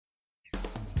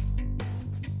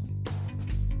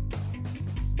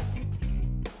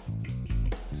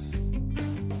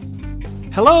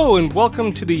Hello and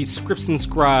welcome to the Scripts and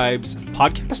Scribes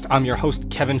podcast. I'm your host,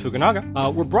 Kevin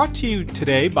Fukunaga. We're brought to you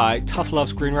today by Tough Love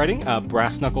Screenwriting,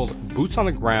 Brass Knuckles Boots on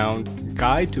the Ground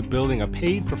Guide to Building a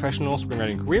Paid Professional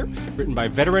Screenwriting Career, written by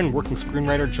veteran working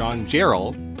screenwriter John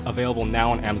Jarrell, available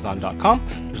now on Amazon.com.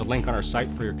 There's a link on our site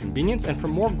for your convenience, and for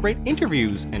more great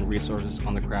interviews and resources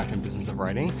on the craft and business of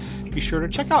writing, be sure to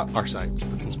check out our site,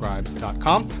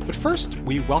 scriptsandscribes.com. But first,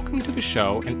 we welcome to the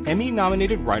show an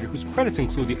Emmy-nominated writer whose credits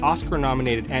include the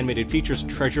Oscar-nominated animated features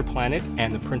Treasure Planet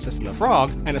and The Princess and the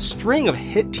Frog, and a string of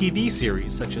hit TV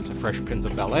series such as The Fresh Prince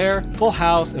of Bel-Air, Full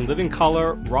House, In Living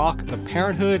Color, Rock, The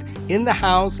Parenthood, In the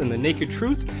House, and The Naked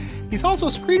Truth. He's also a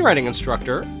screenwriting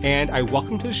instructor, and I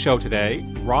welcome to the show today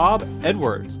Rob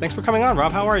Edwards. Thanks for coming on,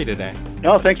 Rob. How are you today?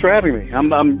 Oh, thanks for having me.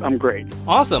 I'm great.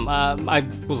 Awesome. I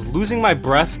was losing my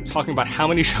breath talking about how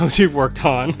many shows you've worked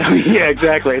on. Yeah,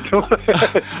 exactly.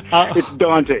 It's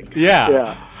daunting.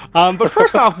 Yeah. But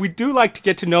first off, we do like to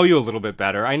get to know you a little bit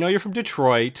better. I know you're from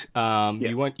Detroit. Yeah.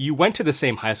 You went to the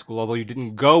same high school, although you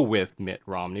didn't go with Mitt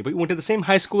Romney, but you went to the same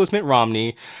high school as Mitt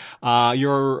Romney.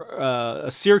 You're a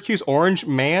Syracuse Orange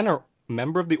man or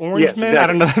member of the Orange Men? Exactly. I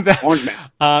don't know that. Orange Man.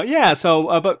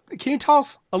 But can you tell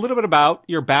us a little bit about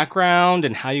your background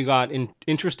and how you got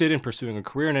interested in pursuing a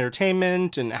career in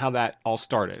entertainment and how that all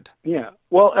started? Yeah.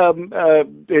 Well,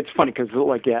 it's funny because,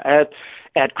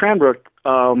 at Cranbrook,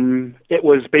 it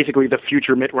was basically the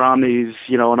future Mitt Romneys,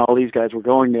 and all these guys were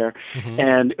going there. Mm-hmm.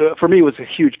 And for me, it was a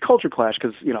huge culture clash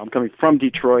because, I'm coming from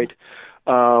Detroit,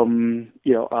 African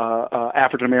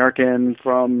American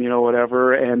from,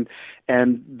 whatever, and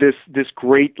this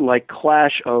great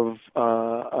clash of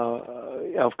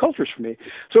cultures for me.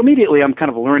 So immediately I'm kind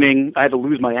of learning. I had to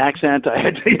lose my accent. I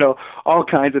had to, all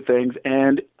kinds of things.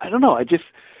 And I don't know.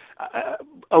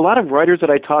 A lot of writers that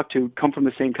I talk to come from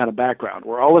the same kind of background,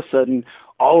 where all of a sudden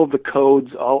all of the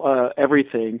codes,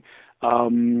 everything,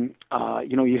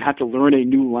 you have to learn a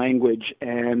new language,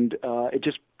 and it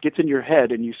just gets in your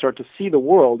head, and you start to see the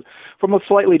world from a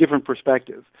slightly different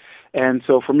perspective. And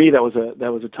so for me, that was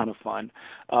a ton of fun.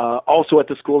 Also at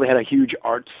the school, they had a huge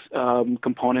arts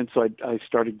component, so I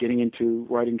started getting into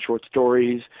writing short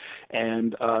stories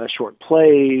and short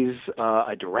plays.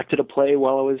 I directed a play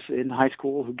while I was in high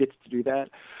school. Who gets to do that?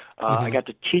 Mm-hmm. I got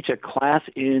to teach a class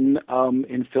in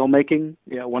filmmaking.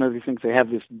 One of the things, they have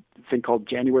this thing called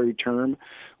January term,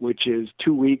 which is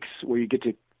 2 weeks where you get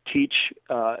to teach.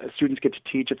 Students get to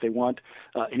teach if they want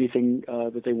anything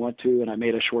that they want to. And I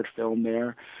made a short film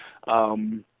there,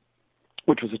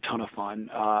 which was a ton of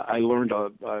fun. I learned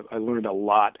a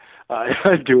lot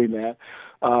doing that.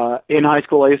 In high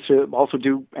school, I used to also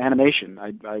do animation.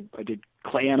 I did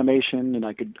clay animation, and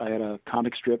I had a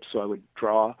comic strip, so I would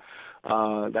draw.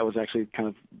 That was actually kind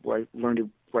of where I learned to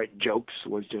write jokes.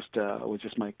 Was just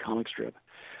my comic strip.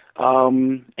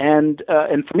 And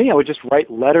for me, I would just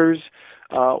write letters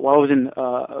while I was in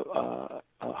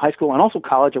high school and also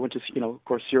college. I went to, of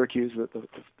course, Syracuse, the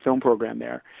film program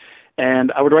there,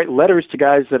 and I would write letters to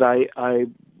guys that I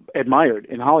admired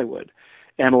in Hollywood.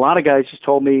 And a lot of guys just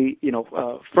told me,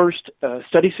 first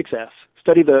study success,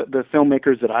 study the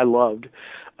filmmakers that I loved,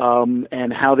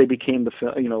 and how they became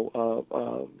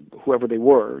whoever they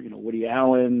were, Woody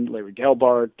Allen, Larry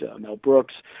Gelbart, Mel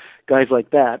Brooks, guys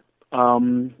like that.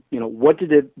 What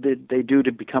did they do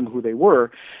to become who they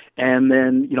were, and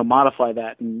then, modify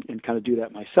that and kind of do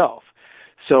that myself.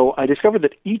 So I discovered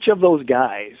that each of those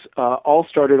guys all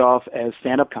started off as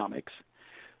stand-up comics.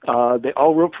 They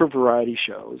all wrote for variety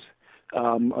shows,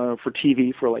 for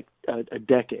TV for like a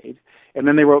decade, and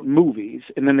then they wrote movies,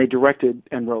 and then they directed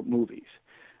and wrote movies.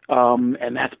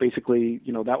 And that's basically,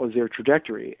 that was their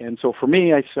trajectory. And so for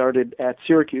me, I started at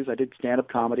Syracuse. I did stand-up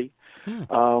comedy.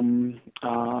 I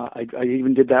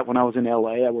even did that when I was in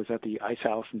LA. I was at the Ice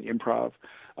House and the Improv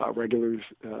regulars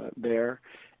there.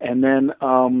 And then,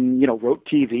 wrote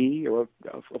TV, or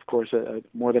of course,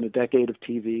 more than a decade of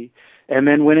TV, and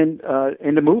then went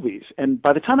into movies. And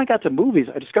by the time I got to movies,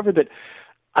 I discovered that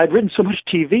I'd written so much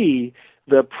TV,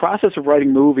 the process of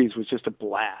writing movies was just a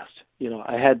blast.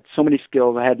 I had so many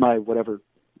skills. I had my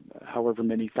however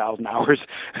many thousand hours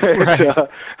Right. that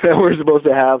we're supposed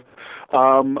to have.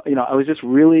 I was just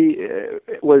really,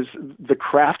 the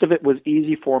craft of it was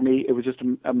easy for me. It was just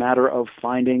a matter of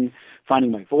finding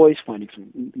my voice, finding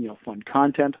some, fun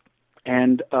content.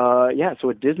 And, so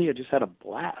at Disney, I just had a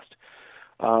blast.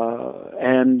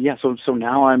 So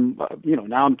now I'm,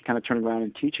 now I'm kind of turning around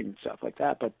and teaching and stuff like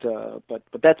that. But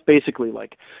that's basically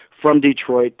like from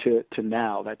Detroit to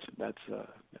now. That's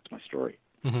my story.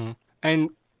 Mm-hmm. And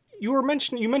you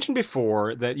mentioned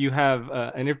before that you have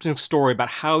an interesting story about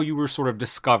how you were sort of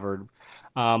discovered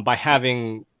by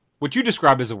having what you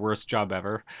describe as the worst job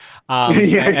ever, Yeah,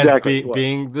 as exactly.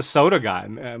 being the soda guy.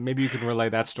 Maybe you can relay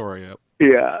that story up.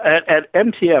 Yeah, at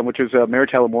MTM, which was Mary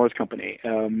Tyler Moore's company,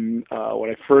 when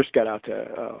I first got out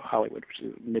to Hollywood, which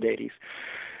is mid '80s,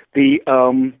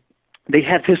 they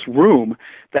had this room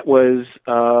that was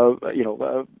a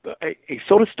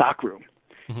soda stock room,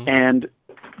 Hmm. and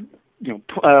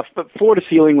floor to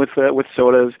ceiling with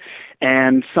sodas,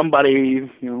 and somebody,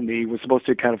 me, was supposed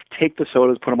to kind of take the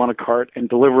sodas, put them on a cart, and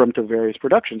deliver them to various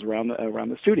productions around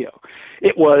the studio.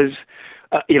 It was,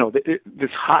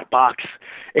 this hot box.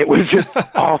 It was just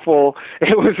awful.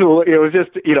 It was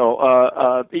just,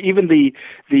 even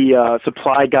the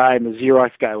supply guy and the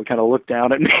Xerox guy would kind of look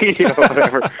down at me,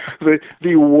 whatever.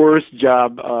 The worst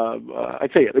job.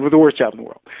 I'd say it was the worst job in the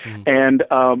world. Mm.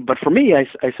 And but for me, I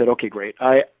said, okay, great.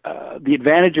 The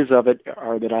advantages of it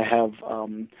are that I have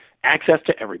access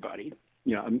to everybody.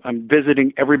 I'm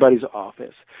visiting everybody's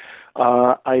office.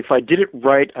 If I did it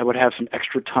right, I would have some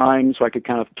extra time so I could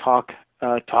kind of talk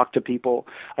to people.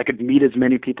 I could meet as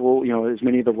many people, as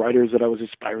many of the writers that I was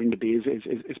aspiring to be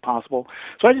as possible.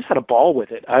 So I just had a ball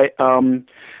with it. I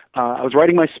was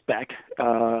writing my spec,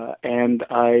 and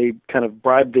I kind of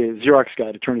bribed the Xerox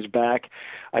guy to turn his back.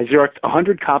 I Xeroxed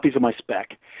 100 copies of my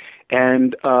spec,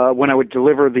 and when I would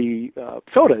deliver the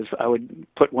sodas, I would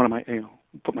put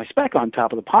put my spec on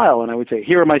top of the pile, and I would say,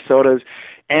 "Here are my sodas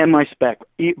and my spec.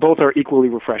 Both are equally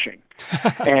refreshing."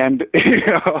 And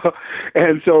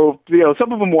and so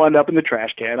some of them wound up in the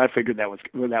trash can. I figured that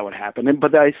would happen.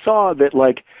 But I saw that,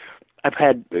 like, I've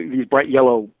had these bright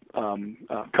yellow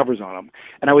covers on them,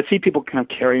 and I would see people kind of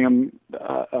carrying them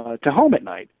to home at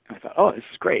night. And I thought, oh, this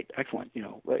is great, excellent.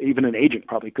 Even an agent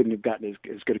probably couldn't have gotten as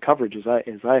good a coverage as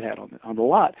I had on the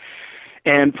lot.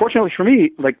 And fortunately for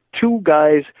me, like, two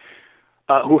guys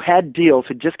who had deals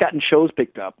had just gotten shows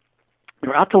picked up. They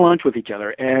were out to lunch with each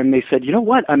other, and they said, "You know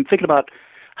what? I'm thinking about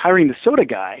hiring the soda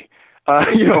guy."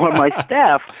 On my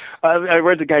staff. I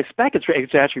read the guy's spec.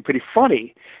 It's actually pretty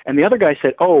funny. And the other guy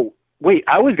said, "Oh, wait,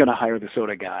 I was going to hire the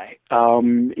soda guy, for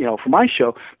my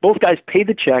show." Both guys paid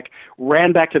the check,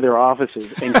 ran back to their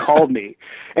offices, and called me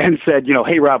and said,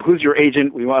 "Hey, Rob, who's your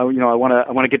agent? I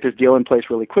want to get this deal in place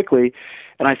really quickly."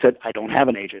 And I said, "I don't have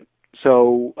an agent."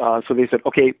 So they said,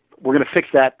 "Okay, we're going to fix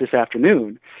that this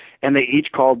afternoon." And they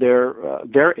each called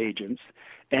their agents.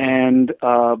 And,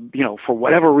 for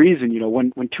whatever reason,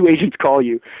 when two agents call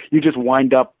you, you just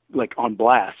wind up like on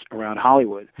blast around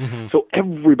Hollywood. Mm-hmm. So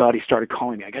everybody started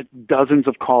calling me. I got dozens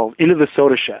of calls into the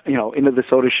soda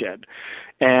shed,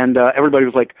 and everybody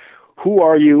was like, "Who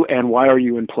are you and why are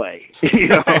you in play?"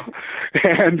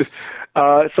 And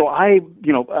so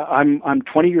I'm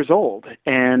 20 years old,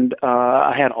 and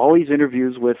I had all these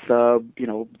interviews with the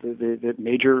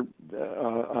major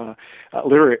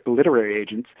literary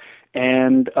agents,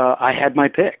 and I had my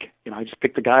pick. I just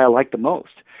picked the guy I liked the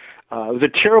most. It was a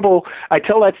terrible. I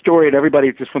tell that story, and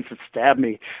everybody just wants to stab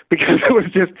me because it was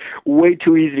just way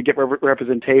too easy to get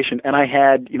representation. And I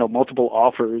had, multiple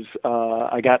offers.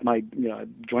 I got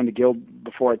joined the guild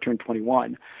before I turned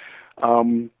 21,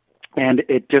 and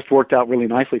it just worked out really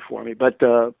nicely for me. But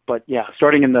yeah,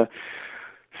 starting in the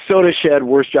soda shed,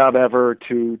 worst job ever,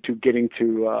 to getting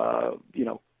to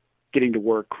getting to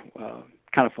work,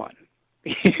 kind of fun.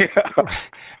 Yeah.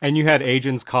 And you had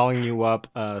agents calling you up,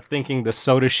 thinking the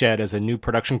Soda Shed is a new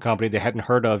production company they hadn't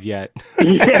heard of yet. Yeah,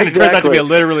 and exactly. It turns out to be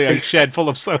literally a shed full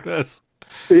of sodas.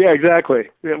 Yeah,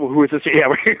 exactly. Yeah, well, who is this?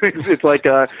 Yeah, it's like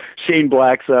Shane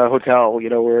Black's hotel,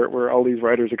 where all these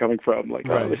writers are coming from. Like,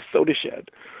 right. This Soda Shed.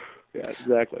 Yeah,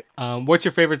 exactly. What's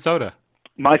your favorite soda?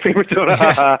 My favorite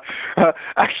soda?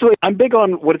 Actually, I'm big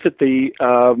on, the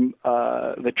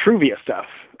Truvia stuff.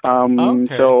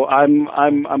 Okay. So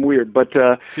I'm weird, but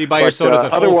so you buy your sodas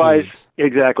at otherwise, Whole Foods.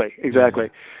 Exactly.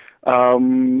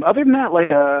 Mm-hmm. Other than that, like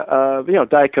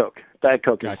Diet Coke. Diet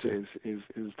Coke is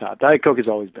top. Diet Coke has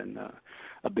always been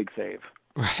a big fave.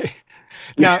 Right.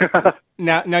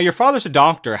 Now, your father's a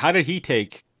doctor. How did he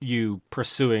take you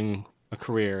pursuing a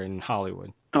career in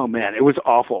Hollywood? Oh man, it was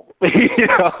awful.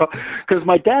 Because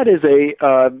my dad is he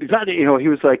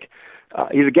was like.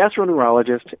 He's a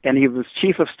gastroenterologist, and he was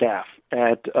chief of staff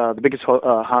at the biggest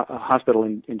hospital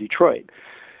in Detroit.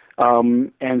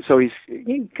 And so he's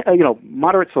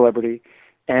moderate celebrity,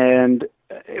 and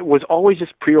it was always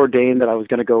just preordained that I was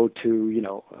going to go to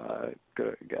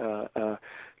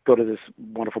go to this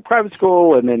wonderful private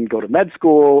school, and then go to med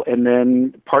school, and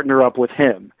then partner up with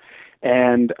him.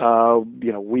 And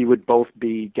we would both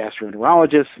be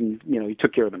gastroenterologists, and he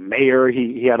took care of the mayor.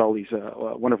 He had all these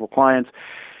wonderful clients.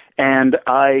 And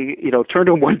I, turned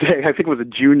to him one day, I think it was a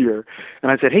junior,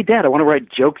 and I said, "Hey, Dad, I want to write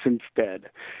jokes instead."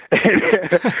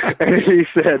 And he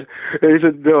said,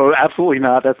 "No, absolutely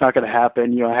not. That's not going to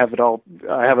happen. I have it all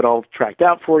tracked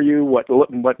out for you.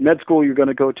 What med school you're going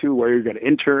to go to, where you're going to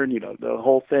intern, the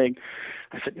whole thing."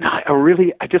 I said, "No,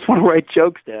 I just want to write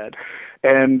jokes, Dad."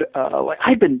 And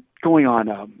I'd been going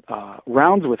on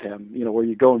rounds with him, where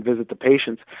you go and visit the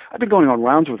patients. I've been going on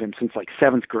rounds with him since like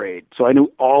 7th grade. So I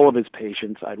knew all of his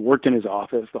patients. I'd worked in his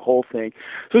office, the whole thing.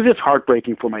 So it was just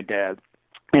heartbreaking for my dad.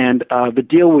 And the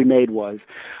deal we made was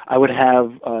I would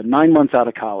have 9 months out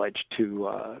of college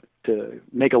to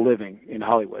make a living in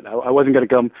Hollywood. I wasn't going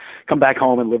to come back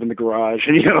home and live in the garage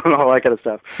and and all that kind of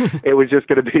stuff. It was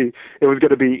going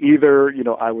to be either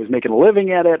I was making a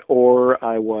living at it or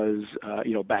I was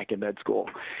back in med school.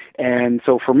 And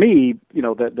so for me,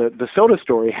 the soda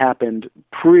story happened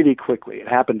pretty quickly. It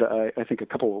happened I think a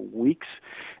couple of weeks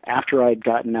after I'd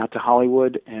gotten out to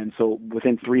Hollywood, and so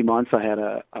within 3 months I had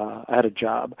a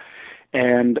job,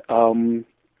 and in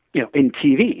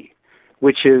TV,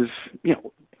 which is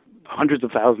hundreds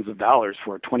of thousands of dollars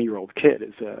for a 20-year-old kid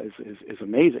is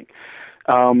amazing.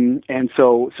 And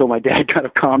so my dad kind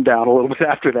of calmed down a little bit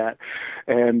after that,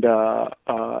 and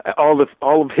all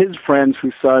of his friends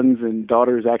whose sons and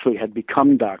daughters actually had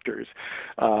become doctors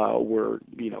were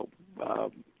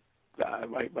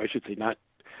I should say not.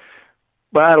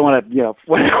 But I don't want to,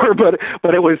 whatever. But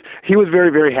he was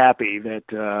very, very happy that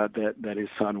his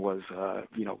son was,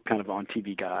 kind of on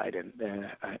TV Guide and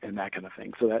that kind of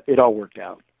thing. So that it all worked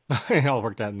out. It all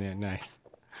worked out in the end. Nice.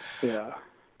 Yeah.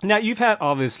 Now, you've had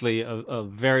obviously a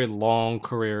very long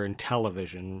career in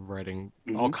television, writing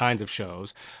all kinds of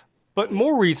shows. But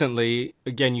more recently,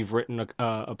 again, you've written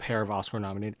a pair of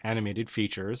Oscar-nominated animated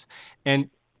features. And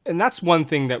that's one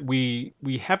thing that we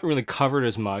haven't really covered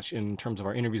as much in terms of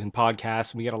our interviews and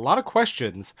podcasts. We get a lot of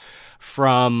questions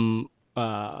from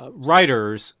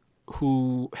writers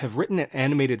who have written an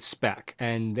animated spec,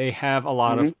 and they have a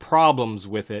lot of problems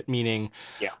with it, meaning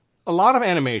a lot of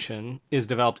animation is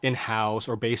developed in-house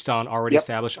or based on already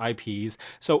established IPs.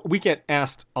 So we get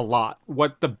asked a lot,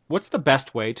 what's the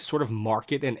best way to sort of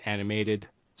market an animated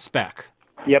spec?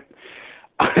 Yep.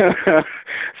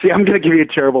 See, I'm going to give you a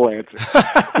terrible answer,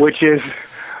 which is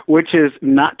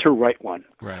not to write one.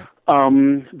 Right.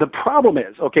 The problem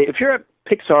is, okay, if you're at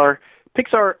Pixar,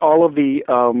 all of the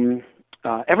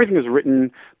everything is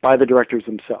written by the directors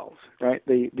themselves, right?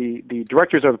 The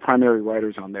directors are the primary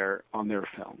writers on their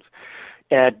films.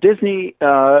 At Disney,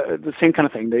 the same kind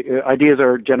of thing. The ideas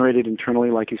are generated internally,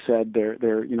 like you said. Their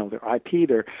IP,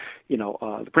 their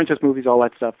the princess movies, all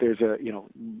that stuff. There's a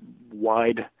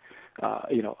wide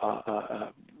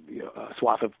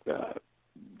swath of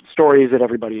stories that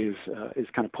everybody is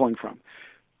kind of pulling from,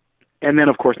 and then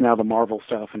of course now the Marvel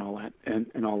stuff and all that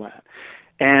and all that.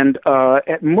 And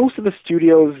at most of the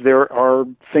studios, there are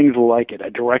things like it.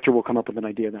 A director will come up with an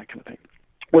idea, that kind of thing.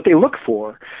 What they look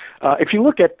for, if you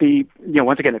look at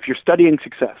once again, if you're studying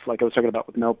success, like I was talking about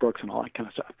with Mel Brooks and all that kind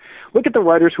of stuff, look at the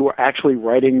writers who are actually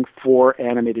writing for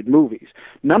animated movies.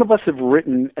 None of us have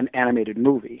written an animated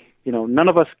movie. None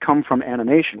of us come from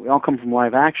animation. We all come from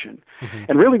live action. Mm-hmm.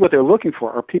 And really what they're looking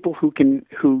for are people who can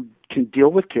deal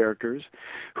with characters,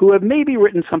 who have maybe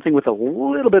written something with a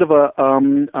little bit of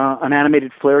an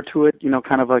animated flair to it,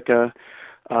 kind of like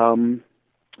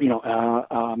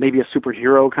maybe a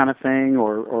superhero kind of thing,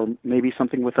 or maybe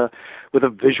something with a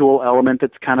visual element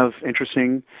that's kind of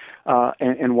interesting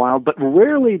and wild. But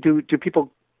rarely do people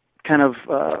kind of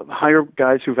hire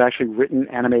guys who've actually written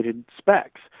animated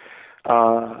specs.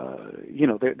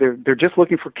 They're just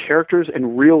looking for characters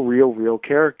and real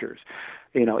characters.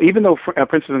 Even though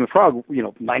Princess and the Frog,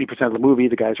 90% of the movie,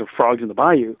 the guys are frogs in the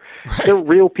bayou, they're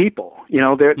real people.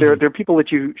 They're people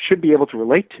that you should be able to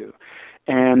relate to.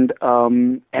 And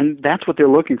that's what they're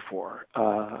looking for,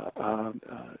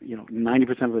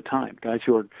 90% of the time. Guys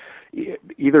who are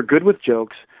either good with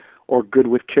jokes or good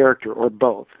with character or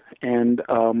both. And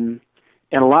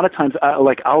a lot of times,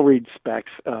 I'll read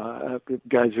specs,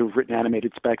 guys who've written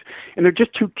animated specs, and they're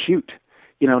just too cute.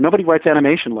 Nobody writes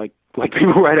animation like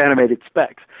people write animated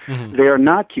specs. Mm-hmm. They are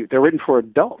not cute. They're written for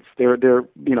adults. They're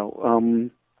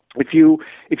if you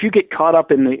get caught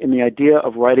up in the idea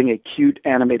of writing a cute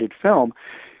animated film,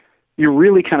 you're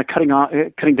really kind of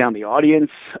cutting down the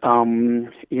audience.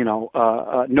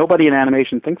 Nobody in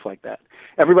animation thinks like that.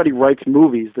 Everybody writes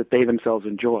movies that they themselves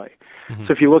enjoy. Mm-hmm.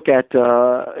 So if you look at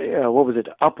what was it?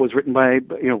 Up was written by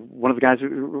one of the guys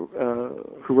who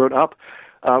wrote Up,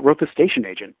 wrote The Station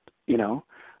Agent.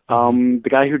 The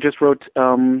guy who just wrote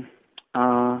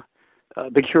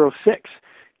Big Hero 6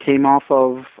 came off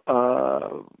of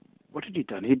what did he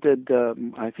done? He did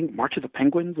I think March of the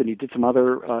Penguins, and he did some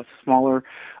other smaller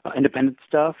independent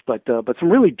stuff, but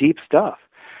some really deep stuff.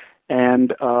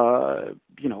 And I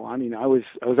mean, I was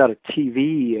out of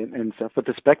TV and stuff, but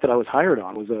the spec that I was hired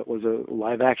on was a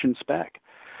live action spec.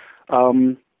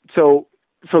 Um, so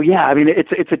yeah, I mean,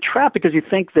 it's a trap because you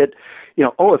think that,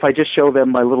 oh, if I just show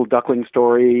them my little duckling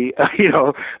story,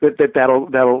 that'll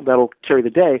carry the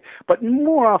day. But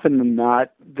more often than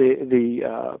not,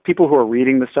 the people who are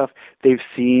reading the stuff, they've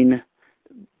seen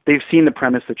the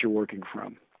premise that you're working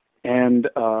from, and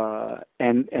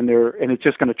it's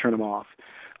just going to turn them off.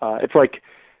 It's like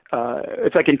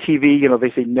in TV,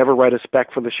 they say never write a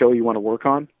spec for the show you want to work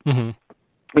on. Mm-hmm.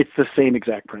 It's the same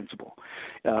exact principle.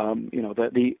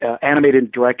 The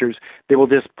animated directors, they will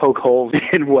just poke holes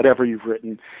in whatever you've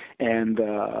written and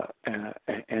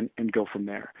go from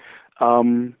there.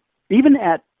 Even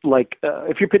at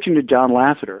if you're pitching to John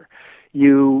Lasseter,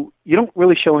 you don't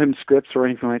really show him scripts or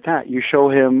anything like that. You show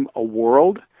him a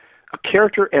world, a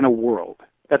character, and a world.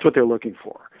 That's what they're looking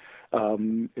for.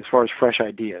 As far as fresh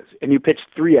ideas, and you pitch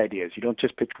 3 ideas. You don't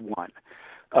just pitch one.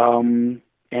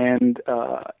 And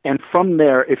from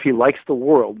there, if he likes the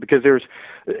world, because there's,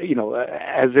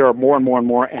 as there are more and more and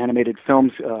more animated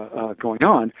films going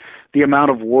on, the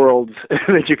amount of worlds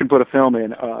that you can put a film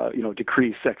in,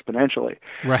 decrease exponentially.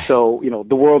 Right. So,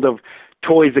 the world of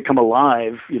toys that come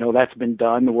alive, that's been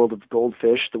done. The world of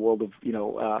goldfish, the world of,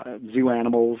 zoo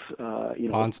animals,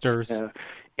 monsters.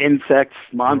 Insects,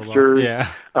 monsters. Yeah.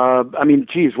 I mean,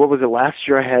 geez, what was it? Last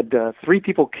year I had 3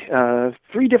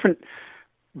 different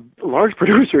large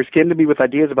producers came to me with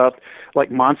ideas about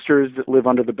monsters that live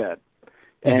under the bed.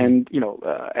 And,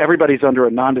 everybody's under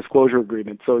a non-disclosure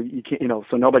agreement. So you can't,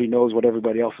 so nobody knows what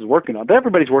everybody else is working on, but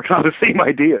everybody's working on the same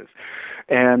ideas.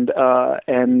 And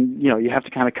you have to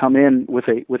kind of come in with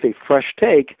a fresh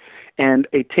take, and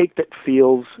a take that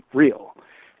feels real.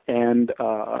 And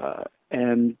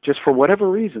just for whatever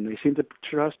reason, they seem to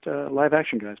trust live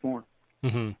action guys more.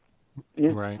 Mm-hmm.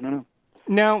 Yeah, right. I don't know.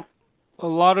 Now, a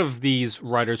lot of these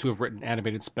writers who have written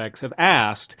animated specs have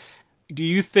asked, do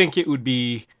you think it would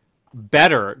be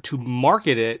better to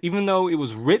market it, even though it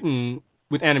was written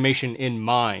with animation in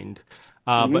mind,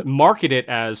 but market it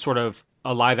as sort of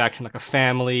a live action, like a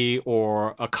family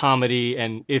or a comedy,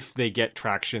 and if they get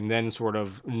traction, then sort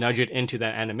of nudge it into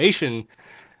that animation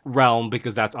realm,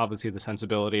 because that's obviously the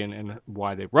sensibility and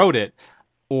why they wrote it,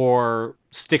 or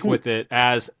stick with it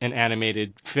as an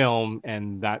animated film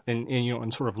and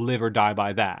sort of live or die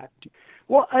by that?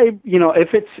 Well,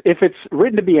 if it's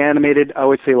written to be animated, I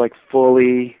would say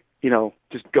fully,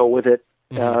 just go with it,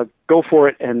 go for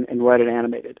it and write it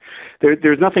animated.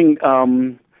 There's nothing,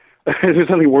 there's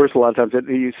nothing worse a lot of times that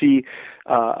you see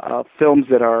films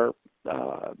that are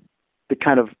that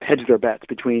kind of hedge their bets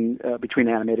between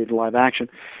animated and live action.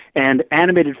 And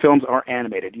animated films are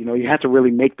animated. You have to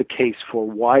really make the case for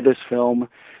why this film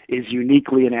is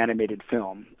uniquely an animated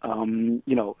film.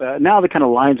 Now the kind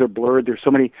of lines are blurred. There's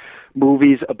so many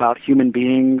movies about human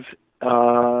beings,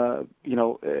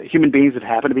 human beings that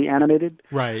happen to be animated.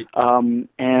 Right.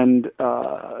 And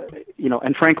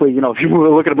frankly, if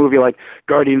you look at a movie like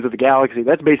Guardians of the Galaxy,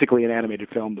 that's basically an animated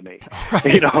film to me.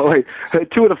 Right.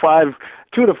 Two of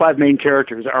the five main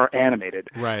characters are animated.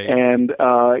 Right. And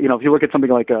if you look at something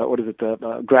like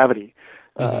Gravity,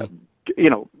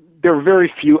 there are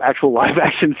very few actual live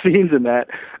action scenes in that,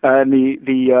 and the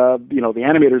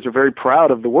animators are very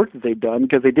proud of the work that they've done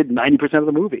because they did 90% of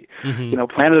the movie. Mm-hmm.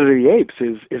 Planet of the Apes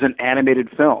is an animated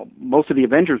film. Most of the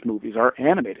Avengers movies are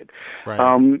animated. Right.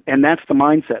 And that's the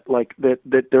mindset,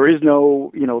 that there is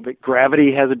no, that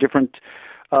gravity has a different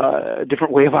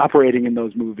way of operating in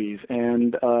those movies,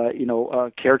 and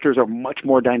characters are much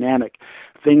more dynamic.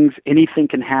 Anything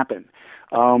can happen.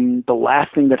 The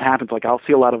last thing that happens, I'll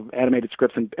see a lot of animated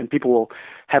scripts and people will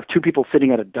have 2 people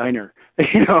sitting at a diner,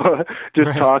 just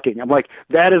right. talking. I'm like,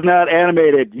 that is not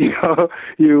animated.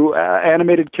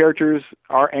 Animated characters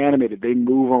are animated. They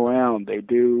move around. They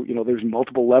do, there's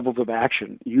multiple levels of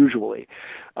action usually,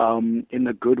 in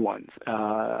the good ones.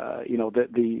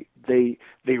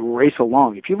 They race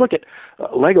along. If you look at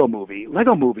Lego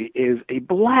Movie is a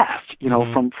blast,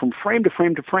 from frame to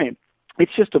frame to frame.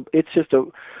 It's just a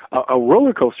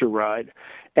roller coaster ride,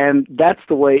 and that's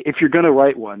the way. If you're going to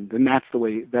write one, then that's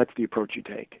the approach you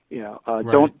take.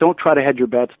 Right. Don't try to hedge your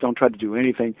bets. Don't try to do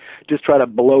anything. Just try to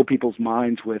blow people's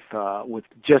minds with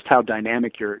just how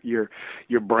dynamic your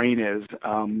brain is,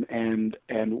 and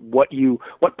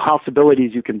what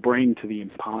possibilities you can bring to the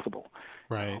impossible.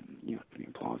 Right. The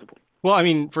implausible. Well, I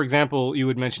mean, for example, you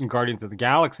would mention Guardians of the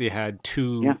Galaxy had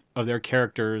 2 of their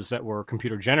characters that were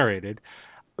computer generated.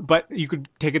 But you could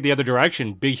take it the other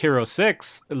direction. Big Hero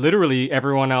 6, literally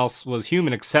everyone else was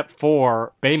human except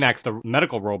for Baymax, the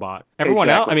medical robot. Everyone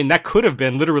else, I Exactly. mean, that could have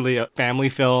been literally a family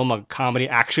film, a comedy,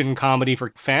 action comedy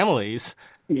for families,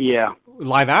 Yeah.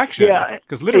 live action. Yeah.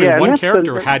 Because literally Yeah, and one that's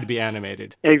character had to be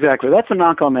animated. exactly. That's a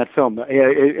knock on that film. Yeah,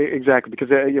 exactly. Because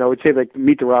I would say like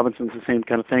Meet the Robinsons, the same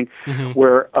kind of thing, Hmm.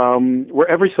 where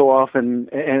every so often,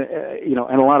 and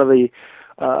a lot of the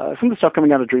some of the stuff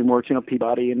coming out of DreamWorks,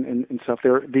 Peabody and stuff.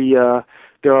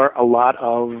 There are a lot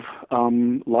of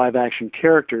live action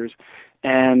characters,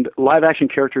 and live action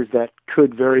characters that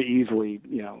could very easily,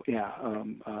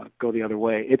 go the other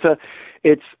way.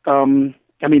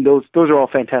 I mean, those are all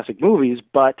fantastic movies,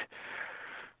 but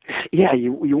yeah,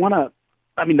 you want to.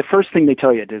 I mean, the first thing they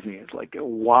tell you at Disney is like,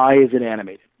 why is it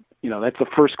animated? That's the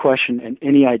first question in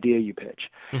any idea you pitch.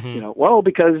 Hmm. Well,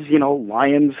 because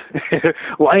lions,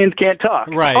 lions can't talk.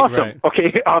 Right, Awesome. right.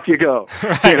 Okay, off you go.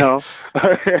 Right.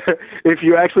 If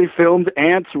you actually filmed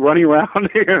ants running around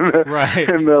Right.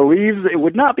 in the leaves, it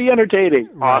would not be entertaining.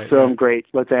 Right, Awesome, right. great.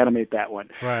 Let's animate that one.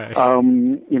 Right. The Or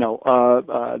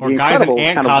guys in Incredibles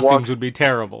ant kind of costumes walks. would be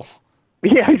terrible.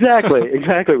 Yeah, exactly,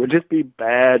 exactly. It would just be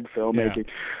bad filmmaking.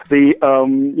 The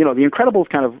The Incredibles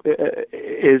kind of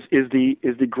is the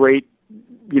great,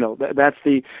 that's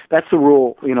the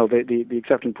rule, the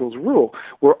acceptance rules rule,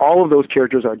 where all of those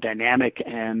characters are dynamic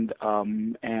and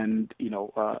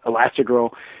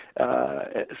Elastigirl,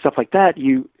 stuff like that.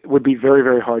 You would be very,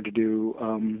 very hard to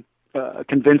do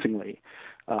convincingly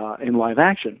in live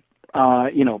action.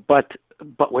 But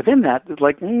within that, it's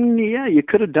like, yeah, you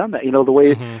could have done that. The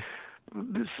way. Hmm.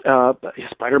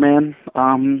 Spider-Man,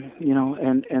 and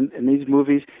these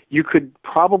movies, you could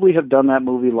probably have done that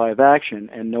movie live action,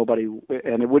 and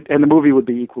the movie would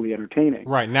be equally entertaining.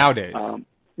 Right, nowadays.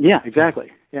 Yeah, exactly.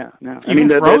 Yeah, no, I Even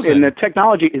mean, Frozen. and the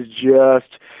technology is just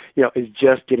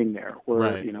getting there. Where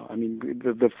Right. I mean,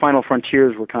 the final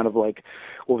frontiers were kind of like,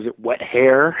 what was it, wet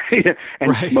hair and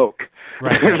Right. smoke.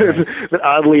 Right. But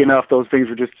oddly enough, those things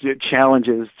were just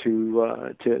challenges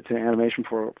to animation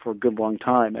for a good long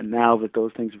time. And now that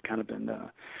those things have kind of been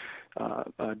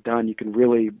done, you can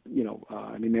really,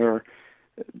 I mean, there are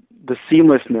the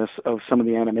seamlessness of some of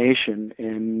the animation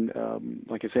in,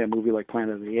 like I say, a movie like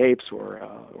Planet of the Apes or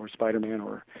Spider-Man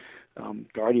or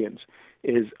Guardians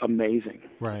is amazing.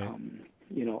 Right.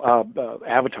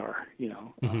 Avatar.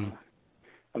 Hmm.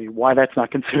 I mean, why that's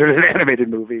not considered an animated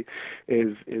movie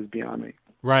is beyond me.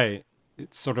 Right.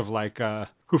 It's sort of like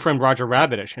Who Framed Roger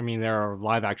Rabbitish. I mean, there are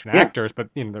live action Yeah. actors, but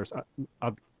there's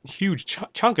a huge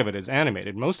chunk of it is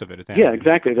animated. Most of it is Yeah, animated.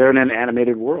 exactly. They're in an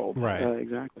animated world. Right.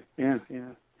 Exactly. Yeah,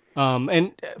 yeah.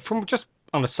 And from just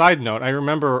on a side note, I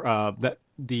remember that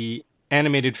the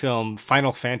animated film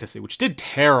Final Fantasy, which did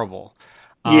terrible.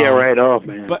 Yeah, right. Oh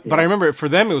man. But yeah. I remember for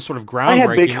them it was sort of I had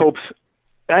big groundbreaking. hopes.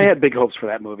 I had big hopes for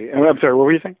that movie. I'm sorry. What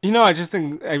were you saying? I just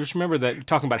remember that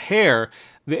talking about hair.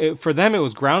 For them, it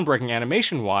was groundbreaking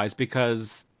animation wise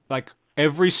because like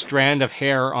every strand of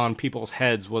hair on people's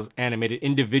heads was animated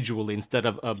individually instead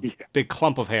of a Yeah. big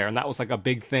clump of hair, and that was like a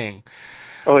big thing.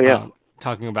 Oh yeah.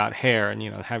 Talking about hair and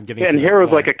getting Yeah, and to that Hera was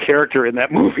point. like a character in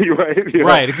that movie, right?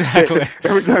 Right, exactly.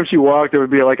 Every time she walked, there would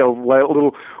be like a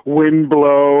little wind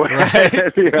blow. Right.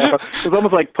 It was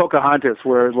almost like Pocahontas,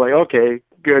 where it's like, okay,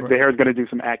 good, the hair's going to do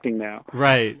some acting now.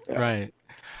 Right, Yeah. right.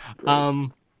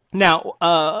 Now,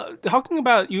 talking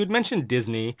about, you had mentioned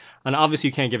Disney, and obviously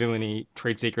you can't give him any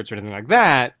trade secrets or anything like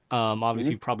that.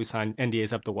 Obviously, you've probably signed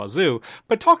NDAs up the wazoo.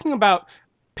 But talking about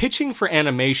pitching for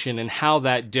animation and how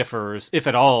that differs, if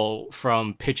at all,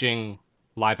 from pitching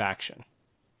live action.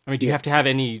 I mean, do you Yeah. have to have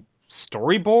any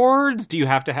storyboards? Do you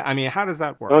have to I mean, how does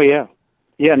that work? Oh yeah,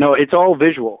 yeah. No, it's all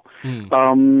visual.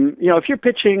 Hmm.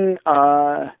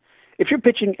 If you're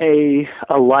pitching a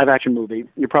live action movie,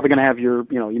 you're probably going to have you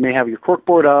may have your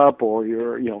corkboard up or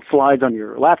your slides on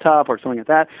your laptop or something like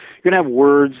that. You're going to have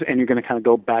words and you're going to kind of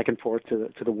go back and forth to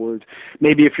the words.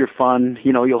 Maybe if you're fun,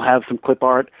 you'll have some clip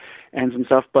art and some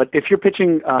stuff. But if you're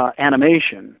pitching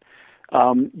animation,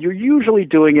 you're usually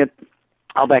doing it.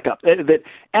 I'll back up. That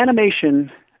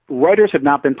animation writers have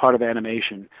not been part of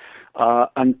animation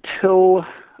until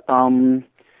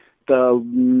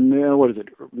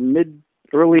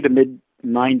early to mid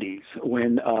 90s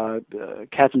when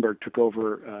Katzenberg took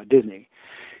over Disney.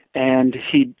 And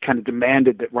he kind of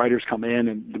demanded that writers come in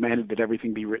and demanded that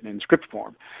everything be written in script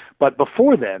form. But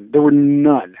before then, there were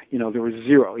none. There was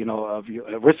zero. Of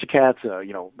Aristocats,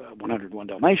 101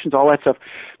 Dalmatians, all that stuff.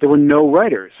 There were no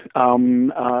writers.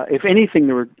 If anything,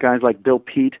 there were guys like Bill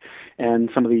Peet and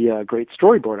some of the great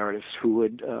storyboard artists who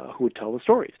would tell the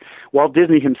stories. Walt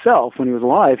Disney himself, when he was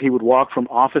alive, he would walk from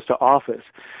office to office,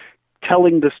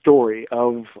 telling the story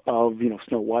of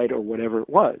Snow White or whatever it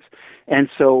was. And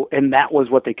that was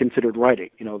what they considered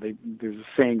writing. There's a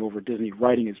saying over Disney,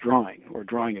 writing is drawing, or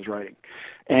drawing is writing.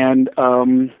 And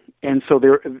so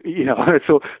there,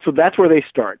 so that's where they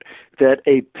start, that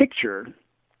a picture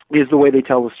is the way they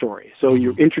tell the story. So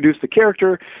you introduce the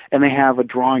character, and they have a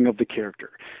drawing of the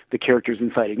character. The character's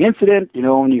inciting incident,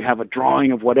 and you have a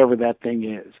drawing of whatever that thing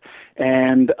is.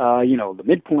 And the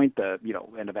midpoint, the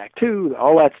end of Act 2,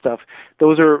 all that stuff.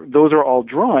 Those are all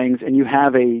drawings, and you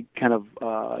have a kind of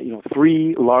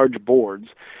 3 large boards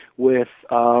with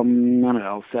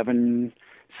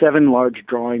seven large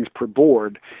drawings per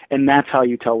board, and that's how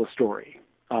you tell the story.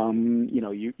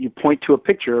 You point to a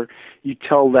picture, you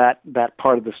tell that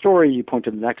part of the story, you point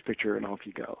to the next picture, and off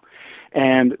you go.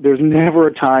 And there's never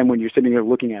a time when you're sitting there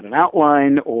looking at an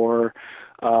outline or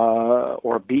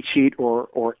a beat sheet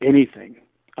or anything.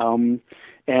 And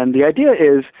the idea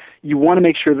is you want to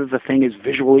make sure that the thing is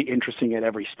visually interesting at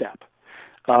every step.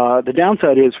 The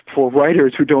downside is for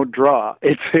writers who don't draw,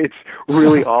 it's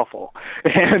really awful.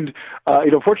 And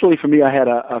fortunately for me, I had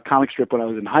a comic strip when I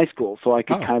was in high school, so I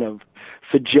could kind of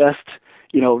suggest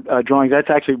drawings. That's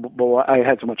actually, well, I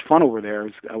had so much fun over there.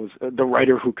 I was the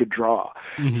writer who could draw,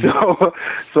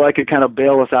 so I could kind of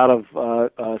bail us out of.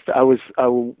 I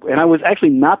was actually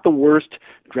not the worst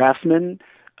draftsman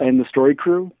in the story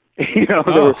crew.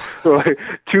 There were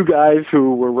 2 guys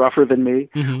who were rougher than me,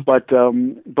 but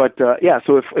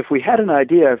so if we had an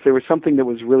idea, if there was something that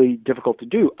was really difficult to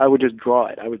do, I would just draw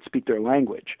it. I would speak their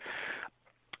language.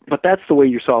 But that's the way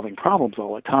you're solving problems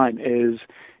all the time. Is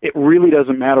it really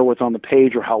doesn't matter what's on the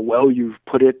page or how well you've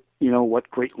put it, what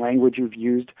great language you've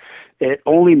used. It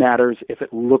only matters if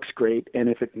it looks great and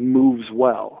if it moves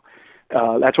well.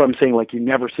 That's what I'm saying. Like, you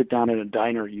never sit down in a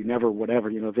diner, you never whatever.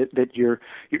 That you're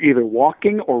either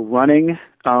walking or running,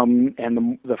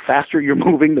 and the faster you're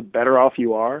moving, the better off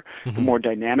you are. The more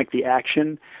dynamic the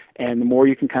action, and the more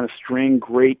you can kind of string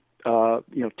great,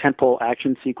 tentpole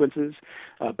action sequences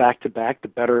back to back, the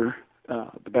better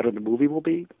the movie will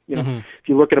be. If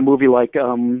you look at a movie like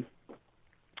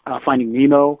Finding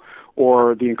Nemo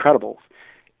or The Incredibles,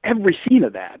 every scene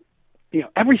of that.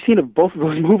 Every scene of both of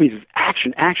those movies is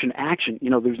action, action, action.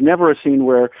 There's never a scene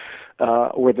where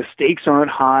the stakes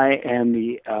aren't high and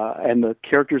the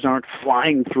characters aren't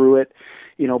flying through it,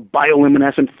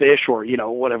 bioluminescent fish or,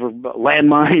 whatever,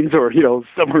 landmines or,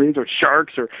 submarines or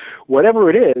sharks or whatever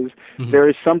it is. There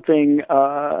is something,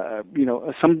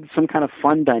 some kind of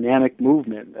fun, dynamic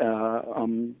movement,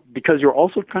 because you're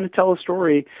also trying to tell a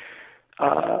story,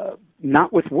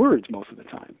 not with words most of the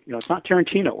time. It's not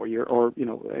Tarantino or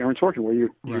Aaron Sorkin where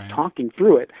you're talking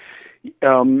through it.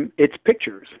 It's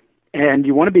pictures, and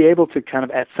you want to be able to kind of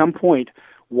at some point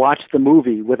watch the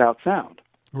movie without sound.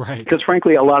 Right. Because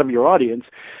frankly, a lot of your audience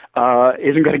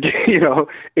isn't going to get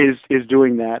is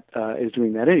doing that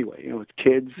anyway. It's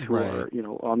kids who are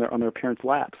on their parents'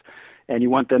 laps, and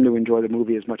you want them to enjoy the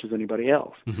movie as much as anybody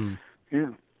else. Yeah.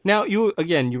 Now, you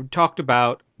talked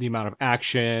about the amount of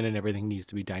action and everything needs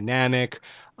to be dynamic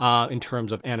in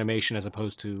terms of animation as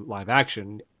opposed to live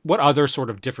action. What other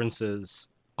sort of differences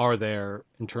are there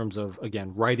in terms of,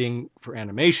 again, writing for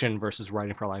animation versus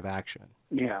writing for live action?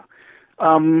 Yeah.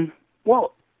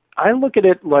 Well, I look at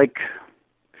it like,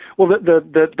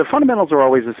 the fundamentals are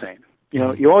always the same.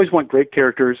 You always want great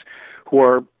characters who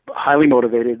are highly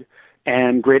motivated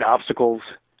and great obstacles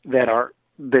that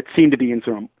seem to be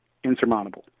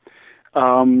insurmountable.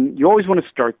 You always want to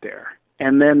start there.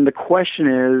 And then the question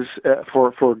is,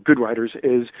 for good writers,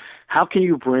 is how can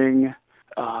you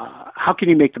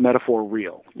make the metaphor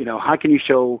real? How can you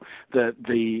show that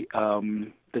the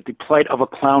plight of a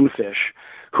clownfish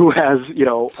who has,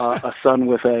 a son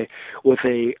with a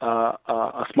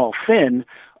small fin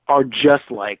are just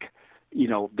like,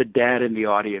 the dad in the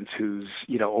audience who's,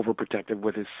 overprotective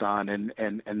with his son and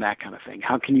that kind of thing.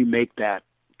 How can you make that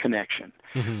connection?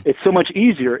 It's so much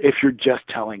easier if you're just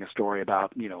telling a story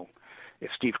about,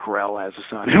 if Steve Carell has a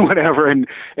son and whatever, and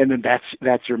then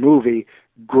that's your movie.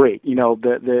 Great, there's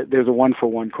a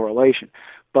 1-for-1 correlation.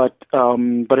 But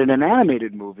in an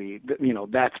animated movie,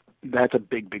 that's a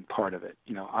big part of it.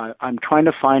 I'm trying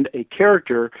to find a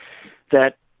character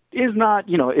that is not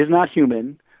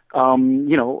human. A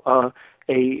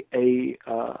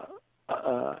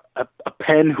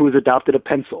pen who's adopted a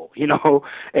pencil, I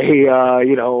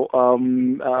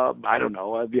don't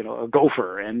know, a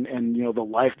gopher and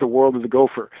the world of the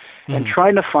gopher, and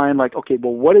trying to find like, okay,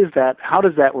 well, what is that? How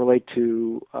does that relate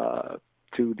to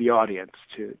the audience,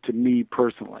 to me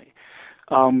personally?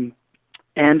 And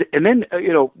then,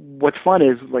 what's fun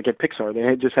is like at Pixar,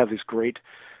 they just have this great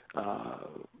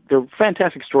they're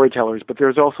fantastic storytellers, but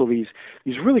there's also these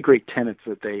really great tenets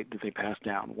that they pass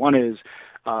down. One is,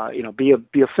 be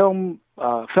a film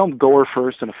goer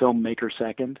first and a filmmaker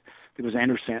second. It was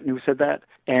Andrew Stanton who said that,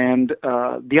 and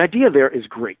the idea there is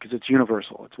great because it's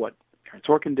universal. It's what Aaron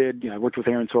Sorkin did. I worked with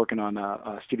Aaron Sorkin on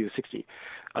Studio 60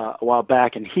 a while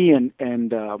back, and he and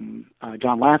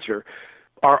John Lasseter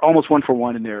are almost one for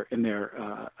one in their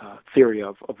theory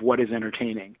of what is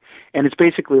entertaining, and it's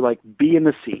basically like be in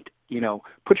the seat.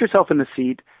 Put yourself in the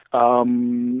seat.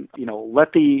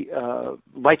 Let the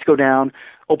lights go down,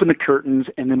 open the curtains,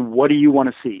 and then what do you want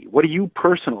to see? What do you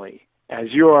personally,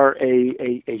 as you are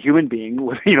a human being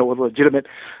with with legitimate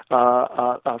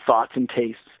thoughts and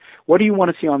tastes, what do you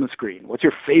want to see on the screen? What's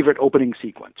your favorite opening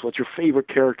sequence? What's your favorite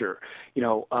character?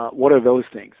 What are those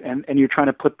things? And you're trying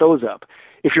to put those up.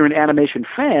 If you're an animation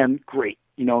fan, great.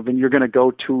 Then you're going to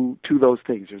go to those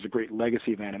things. There's a great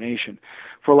legacy of animation.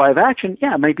 For live action,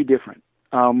 yeah, it might be different.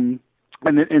 And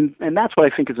that's what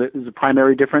I think is a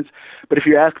primary difference. But if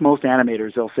you ask most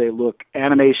animators, they'll say, look,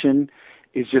 animation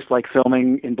is just like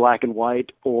filming in black and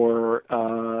white or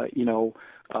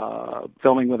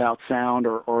filming without sound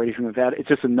or anything like that. It's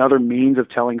just another means of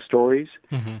telling stories.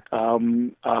 Mm-hmm.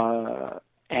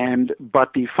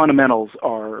 But the fundamentals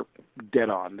are dead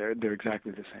on. They're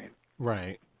exactly the same.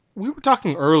 Right. We were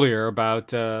talking earlier about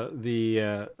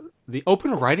the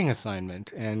open writing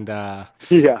assignment and the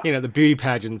beauty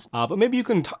pageants. But maybe you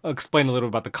can explain a little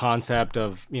about the concept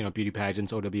of beauty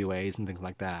pageants, OWAs, and things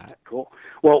like that. Cool.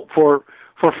 Well, for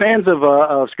fans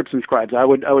of Scripts and Scribes, I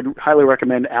would highly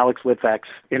recommend Alex Litvak's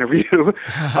interview.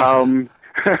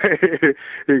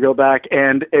 You go back,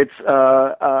 and it's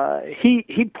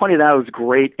he pointed out it was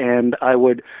great, and I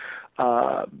would.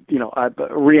 I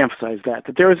reemphasize that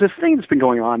there is this thing that's been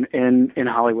going on in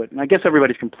Hollywood, and I guess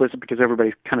everybody's complicit because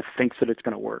everybody kind of thinks that it's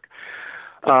going to work,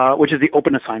 which is the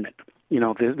open assignment.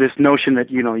 This notion that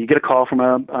you get a call from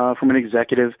an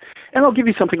executive, and they'll give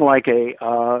you something like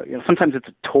sometimes it's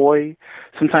a toy,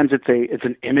 sometimes it's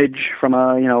an image from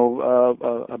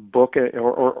a book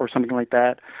or something like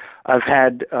that. I've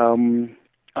had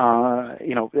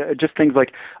just things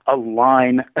like a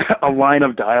line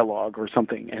of dialogue or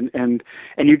something, and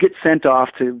you get sent off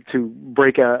to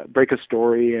break a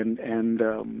story and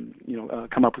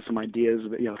come up with some ideas,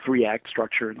 3-act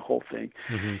structure and the whole thing.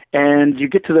 Mm-hmm. And you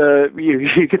get to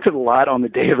the lot on the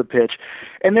day of the pitch,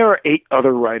 and there are 8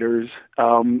 other writers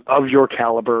of your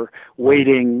caliber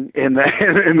waiting in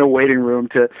the waiting room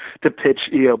to pitch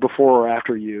before or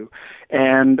after you.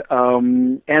 And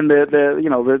the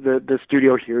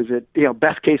studio hears it.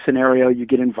 Best case scenario, you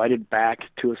get invited back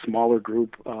to a smaller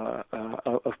group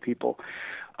of people.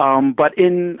 But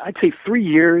in, I'd say 3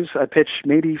 years, I pitched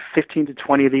maybe 15 to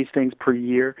 20 of these things per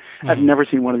year. Mm-hmm. I've never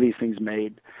seen one of these things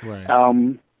made. Right.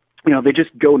 They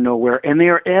just go nowhere, and they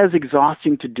are as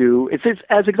exhausting to do. It's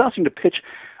as exhausting to pitch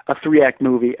a 3-act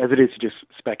movie as it is to just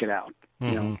spec it out.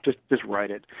 Mm-hmm. Just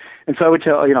write it. And so I would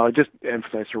tell, I just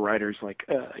emphasize to writers, like,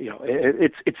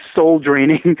 it's soul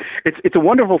draining. It's a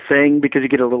wonderful thing because you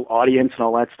get a little audience and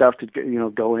all that stuff to,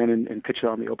 go in and pitch it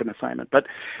on the open assignment. But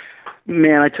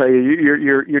man, I tell you,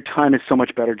 your time is so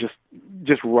much better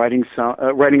just writing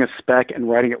a spec and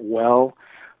writing it well.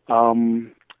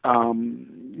 The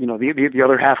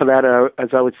other half of that, as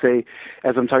I would say,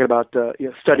 as I'm talking about,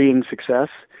 studying success.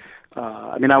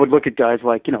 I would look at guys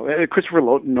like, Christopher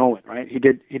Nolan, right? He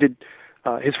did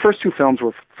his first 2 films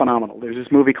were phenomenal. There's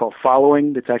this movie called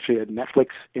Following that's actually a Netflix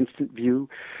instant view.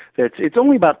 It's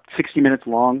only about 60 minutes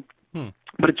long.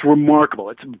 But it's remarkable.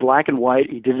 It's black and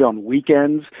white. He did it on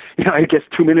weekends, I guess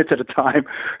 2 minutes at a time,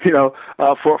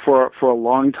 for a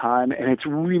long time, and it's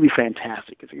really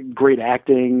fantastic. It's great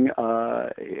acting.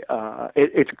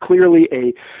 It's clearly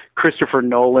a Christopher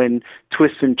Nolan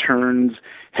twists and turns,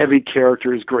 heavy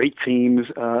characters, great themes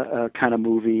kind of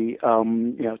movie.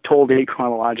 Told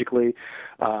chronologically.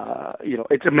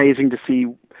 It's amazing to see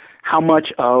how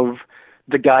much of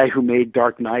the guy who made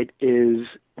Dark Knight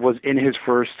was in his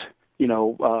first.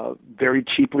 Very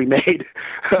cheaply made,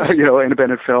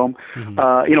 independent film. Mm-hmm.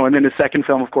 And then the second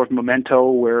film, of course,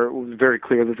 Memento, where it was very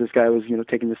clear that this guy was,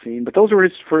 taking the scene. But those were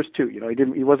his first 2.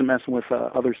 He wasn't messing with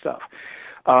other stuff.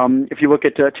 If you look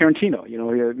at Tarantino,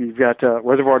 you've got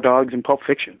Reservoir Dogs and Pulp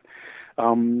Fiction.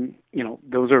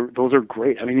 Those are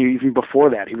great. Even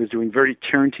before that, he was doing very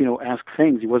Tarantino-esque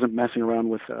things. He wasn't messing around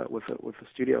with the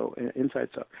studio inside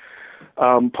stuff.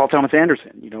 Paul Thomas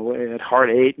Anderson, at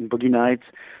Hard 8 and Boogie Nights.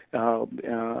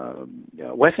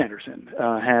 Wes Anderson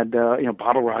had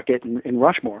Bottle Rocket and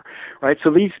Rushmore, right? So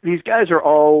these guys are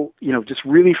all just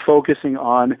really focusing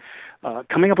on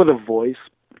coming up with a voice,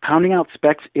 pounding out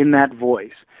specs in that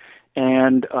voice,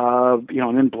 and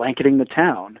and then blanketing the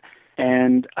town.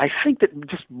 And I think that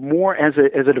just more as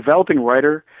a developing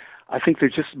writer, I think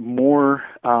there's just more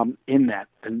in that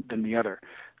than the other.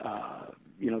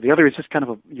 The other is just kind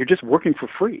of you're just working for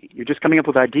free. You're just coming up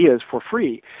with ideas for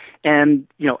free. And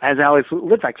as Alex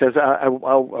Litvak says,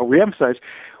 I'll reemphasize,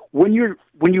 when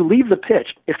you leave the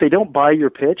pitch, if they don't buy your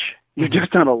pitch, you've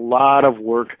just done a lot of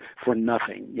work for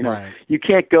nothing. Right. You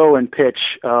can't go and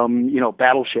pitch,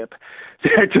 Battleship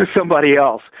to somebody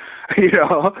else.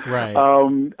 Right.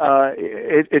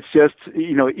 It's just,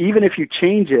 even if you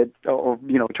change it or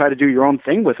try to do your own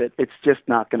thing with it, it's just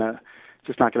not gonna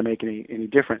make any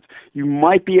difference. You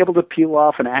might be able to peel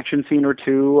off an action scene or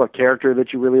two, a character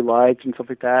that you really liked and stuff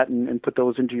like that, and put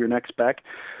those into your next spec.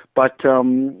 But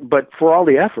for all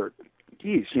the effort,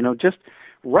 geez, just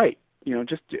write.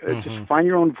 Just find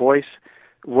your own voice,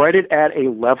 write it at a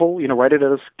level, write it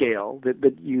at a scale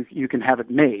that you can have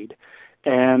it made,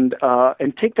 and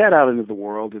take that out into the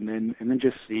world, and then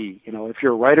just see. If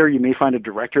you're a writer, you may find a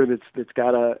director that's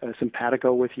got a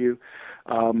simpatico with you,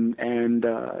 and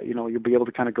you'll be able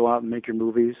to kind of go out and make your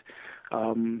movies,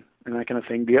 and that kind of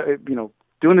thing.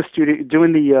 Doing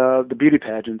the beauty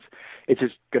pageants, it's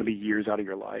just going to be years out of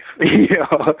your life.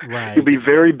 Right. You'll be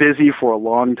very busy for a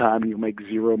long time, and you'll make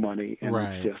zero money, and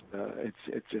right.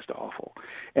 it's just awful.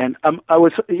 And I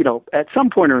was, at some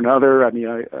point or another,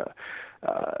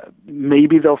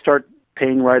 maybe they'll start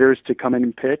paying writers to come in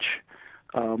and pitch,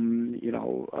 but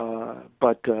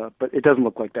it doesn't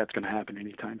look like that's going to happen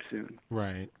anytime soon.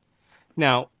 Right.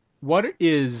 Now, what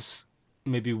is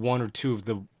maybe one or two of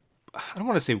the, I don't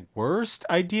want to say worst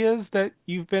ideas that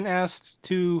you've been asked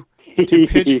to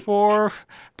pitch for,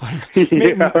 but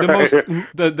maybe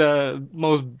the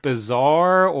most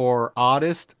bizarre or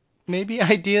oddest maybe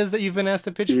ideas that you've been asked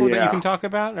to pitch for that you can talk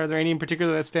about? Are there any in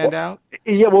particular that stand out?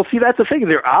 Yeah, well, see, that's the thing.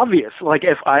 They're obvious. Like,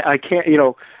 if I can't,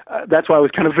 that's why I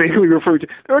was kind of vaguely referring to.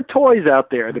 There are toys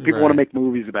out there that people want to make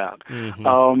movies about, and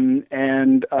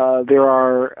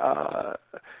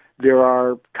there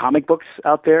are comic books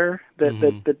out there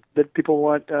that people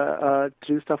want to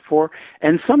do stuff for,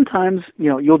 and sometimes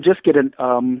you'll just get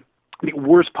the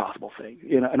worst possible thing.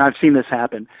 And I've seen this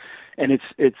happen, and it's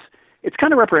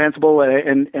kind of reprehensible,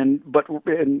 but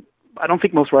I don't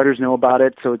think most writers know about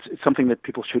it, so it's something that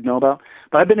people should know about.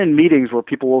 But I've been in meetings where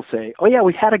people will say, "Oh yeah,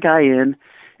 we had a guy in,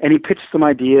 and he pitched some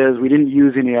ideas. We didn't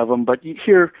use any of them, but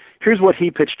here's what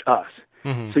he pitched us.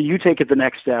 So you take it the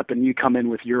next step, and you come in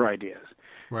with your ideas."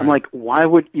 Right. I'm like, why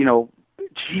would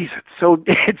Geez, it's so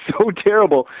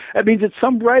terrible. That means that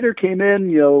some writer came in,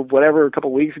 a couple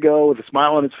of weeks ago with a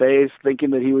smile on his face,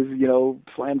 thinking that he was,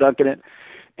 slam dunking it.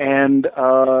 And,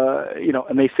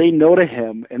 and they say no to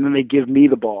him, and then they give me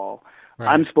the ball.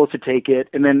 Right. I'm supposed to take it.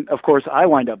 And then, of course, I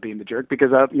wind up being the jerk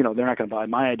because, they're not going to buy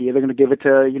my idea. They're going to give it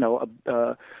to,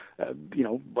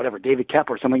 whatever, David Kep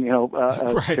or something,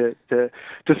 right. to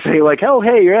say like, oh,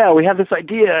 hey, yeah, we have this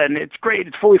idea and it's great.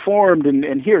 It's fully formed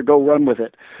and here, go run with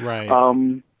it. Right.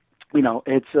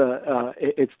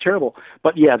 It's terrible.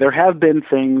 But yeah, there have been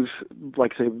things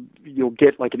like, say, you'll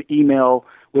get like an email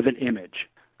with an image.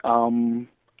 And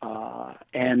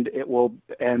it will,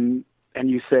 and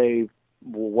you say,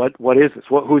 well, what is this?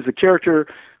 Who's the character?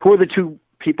 Who are the two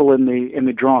people in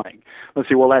the drawing? Let's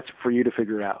see. Well, that's for you to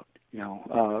figure out.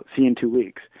 See in 2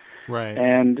 weeks. Right.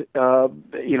 And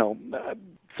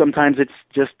sometimes it's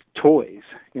just toys.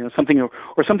 Something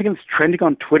or something that's trending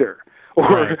on Twitter. Or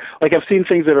right. Like I've seen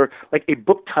things that are like a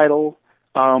book title.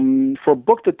 For a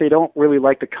book that they don't really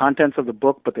like the contents of the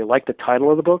book, but they like the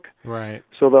title of the book. Right.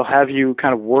 So they'll have you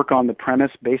kind of work on the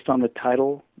premise based on the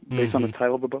title, on the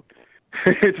title of the book.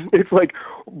 It's like,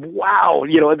 wow,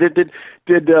 did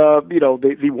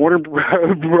the Warner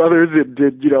Brothers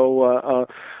did all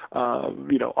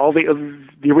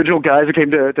the original guys that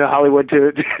came to Hollywood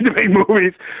to make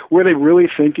movies, were they really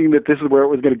thinking that this is where it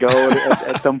was going to go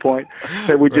at some point?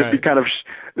 That would just be kind of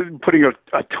putting a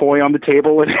toy on the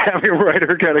table and having a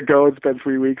writer kind of go and spend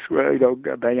 3 weeks,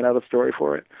 banging out a story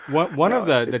for it. One of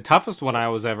the toughest one I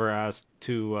was ever asked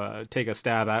to take a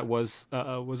stab at was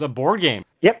a board game.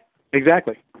 Yep.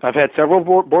 Exactly. I've had several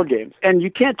board games. And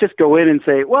you can't just go in and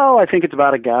say, well, I think it's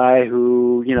about a guy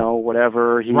who,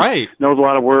 whatever, he knows a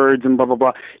lot of words and blah, blah,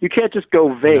 blah. You can't just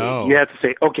go vague. No. You have to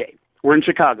say, okay, we're in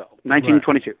Chicago,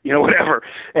 1922, whatever.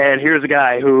 And here's a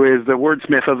guy who is the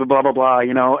wordsmith of the blah, blah, blah,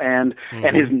 and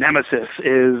his nemesis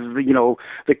is,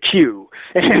 the Q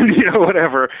and,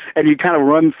 whatever. And you kind of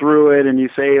run through it and you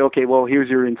say, okay, well, here's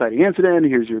your inciting incident.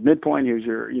 Here's your midpoint. Here's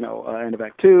your, end of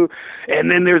Act 2. And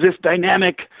then there's this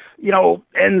dynamic,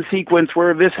 end sequence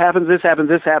where this happens. And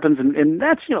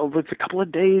that's, it's a couple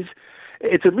of days.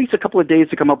 it's at least a couple of days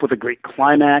to come up with a great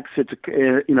climax.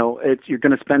 You're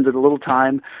going to spend a little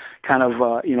time kind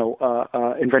of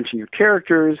inventing your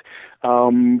characters,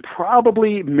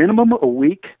 probably minimum a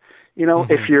week.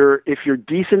 If you're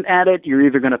decent at it, you're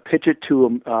either going to pitch it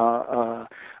to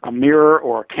a mirror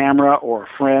or a camera or a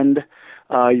friend.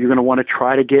 You're going to want to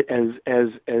try to get as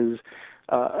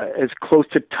close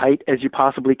to tight as you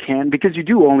possibly can, because you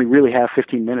do only really have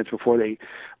 15 minutes before they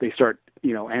start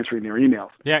answering their emails.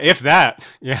 Yeah, if that.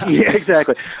 Yeah. Yeah,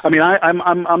 exactly. I mean,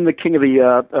 I'm the king of the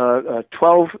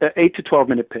 8 to 12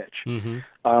 minute pitch. Mm-hmm.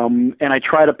 And I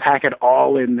try to pack it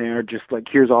all in there, just like,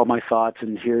 here's all my thoughts,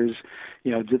 and here's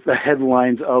just the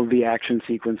headlines of the action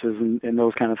sequences and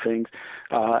those kind of things.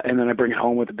 And then I bring it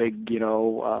home with a big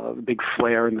big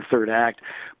flair in the third act.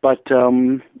 But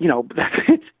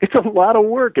it's a lot of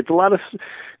work. It's a lot of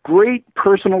great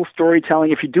personal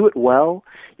storytelling. If you do it well,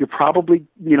 you're probably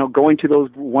going to those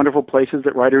wonderful places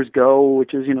that writers go,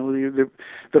 which is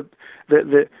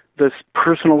the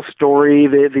personal story,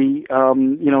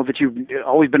 that you've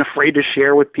always been afraid to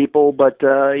share with people, but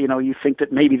you think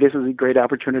that maybe this is a great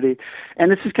opportunity,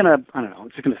 and it's just gonna, I don't know,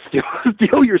 it's just gonna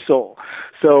steal your soul.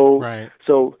 So right.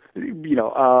 So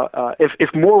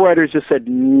if more writers just said,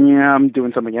 yeah, I'm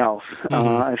doing something else,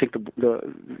 I think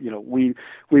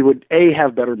we would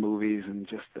have better movies, and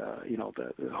just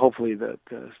hopefully the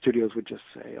studios would just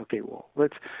say, okay, well,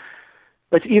 let's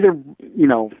either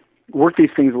work these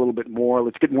things a little bit more.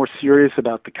 Let's get more serious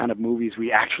about the kind of movies we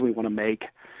actually want to make.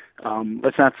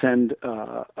 Let's not send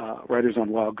writers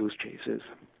on wild goose chases.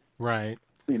 Right.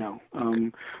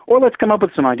 Or let's come up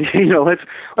with some ideas.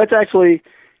 Let's actually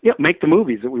make the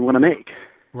movies that we want to make.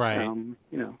 Right.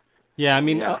 Yeah, I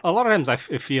mean, a lot of times I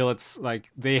feel it's like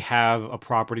they have a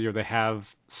property or they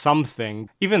have something,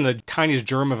 even the tiniest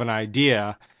germ of an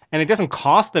idea, and it doesn't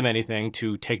cost them anything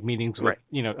to take meetings with,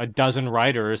 a dozen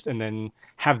writers and then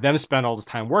have them spend all this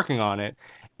time working on it.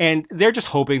 And they're just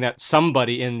hoping that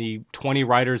somebody in the 20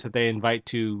 writers that they invite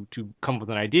to come up with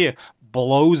an idea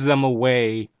blows them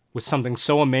away with something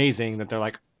so amazing that they're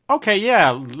like, okay,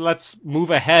 yeah, let's move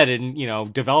ahead and,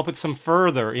 develop it some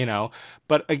further,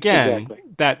 But again,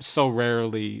 That's so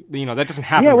rarely, that doesn't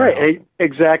happen. Yeah, right.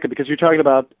 Exactly. Because you're talking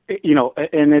about,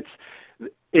 and it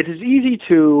is easy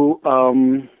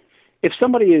to, if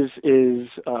somebody is if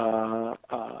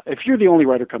you're the only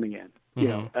writer coming in,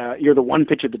 you're the one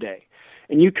pitch of the day,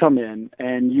 and you come in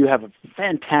and you have a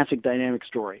fantastic dynamic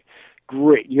story,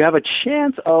 great. You have a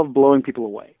chance of blowing people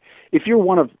away. If you're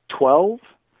one of 12,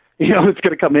 it's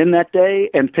going to come in that day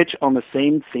and pitch on the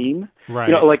same theme. Right.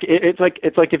 It's like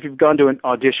if you've gone to an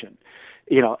audition,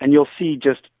 and you'll see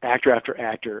just actor after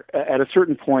actor. At a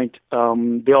certain point,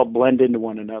 they all blend into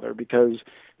one another because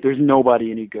there's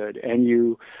nobody any good.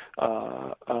 And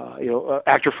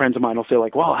actor friends of mine will say,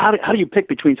 like, "Well, how do you pick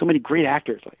between so many great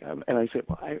actors?" And I say,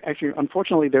 "Well,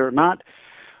 unfortunately, they're not."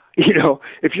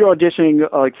 If you're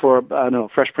auditioning like for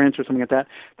Fresh Prince or something like that,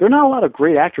 there are not a lot of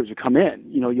great actors who come in.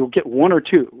 You'll get one or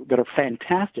two that are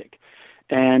fantastic,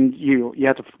 and you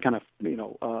have to kind of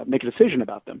make a decision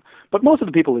about them. But most of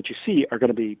the people that you see are going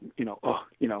to be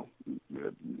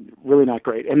really not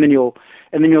great. And then you'll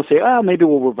say, maybe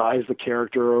we'll revise the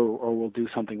character or we'll do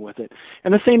something with it.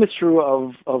 And the same is true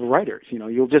of writers.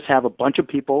 You'll just have a bunch of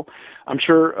people. I'm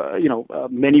sure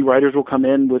many writers will come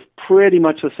in with pretty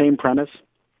much the same premise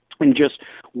and just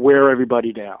wear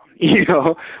everybody down,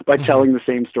 by telling the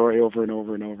same story over and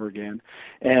over and over again.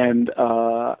 And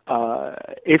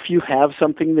if you have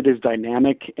something that is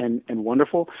dynamic and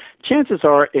wonderful, chances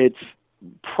are it's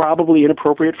probably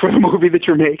inappropriate for the movie that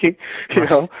you're making.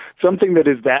 Something that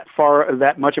is that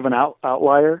much of an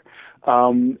outlier.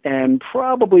 And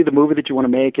probably the movie that you want to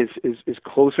make is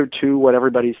closer to what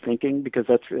everybody's thinking, because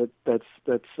that's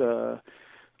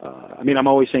I'm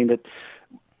always saying that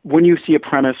when you see a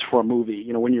premise for a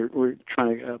movie, when you're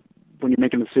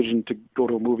making a decision to go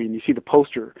to a movie and you see the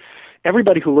poster,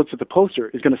 everybody who looks at the poster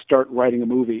is going to start writing a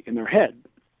movie in their head.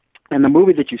 And the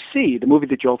movie that you see, the movie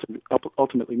that you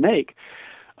ultimately make,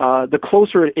 the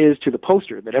closer it is to the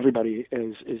poster that everybody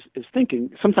is thinking,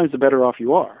 sometimes the better off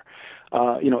you are.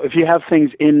 If you have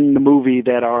things in the movie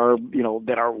that are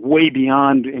way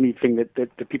beyond anything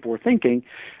that people were thinking,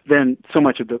 then so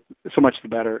much the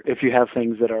better. If you have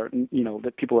things that are,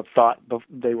 that people have thought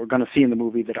they were going to see in the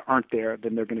movie that aren't there,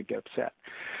 then they're going to get upset.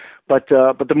 But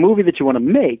the movie that you want to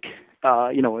make,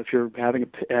 if you're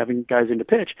having guys in to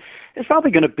pitch, it's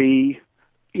probably going to be,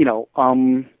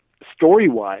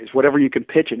 story-wise, whatever you can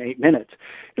pitch in 8 minutes,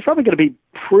 it's probably going to be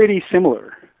pretty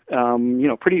similar.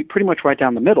 Pretty much right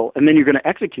down the middle, and then you're going to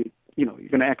execute. You're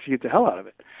going to execute the hell out of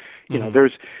it.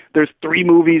 There's 3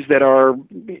 movies that are.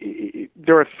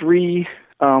 There are 3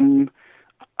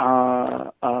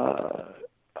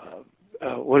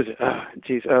 what is it?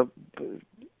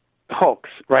 Hulks,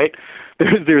 right?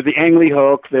 There's the Ang Lee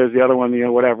Hulk, there's the other one,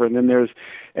 whatever, and then there's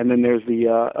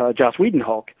the Joss Whedon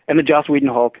Hulk, and the Joss Whedon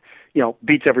Hulk,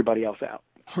 beats everybody else out.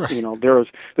 Right.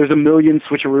 There's a million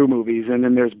switcheroo movies, and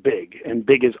then there's Big, and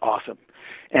Big is awesome.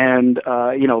 And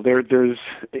there's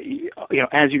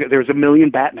there's a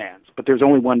million Batmans, but there's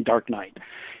only one Dark Knight.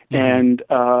 And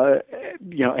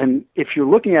and if you're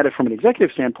looking at it from an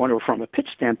executive standpoint or from a pitch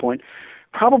standpoint,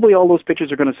 probably all those pitches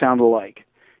are going to sound alike.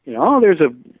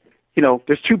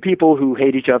 There's two people who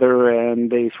hate each other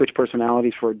and they switch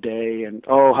personalities for a day, and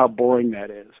oh, how boring that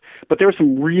is. But there are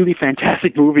some really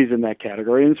fantastic movies in that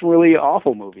category, and some really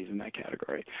awful movies in that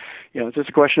category. It's just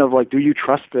a question of, like, do you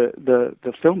trust the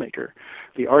filmmaker,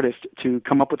 the artist, to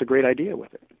come up with a great idea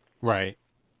with it? Right.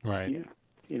 Yeah.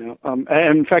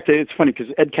 And in fact, it's funny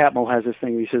because Ed Catmull has this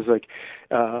thing where he says, like,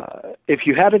 if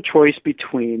you had a choice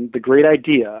between the great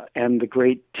idea and the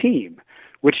great team,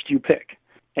 which do you pick?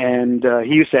 And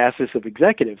he used to ask this of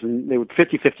executives, and they would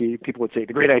 50-50. People would say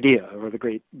the great idea or the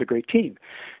great team.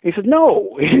 And he said,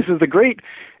 no. He says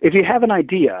if you have an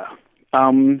idea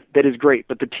that is great,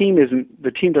 but the team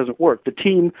doesn't work, the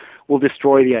team will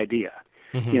destroy the idea.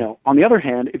 Mm-hmm. On the other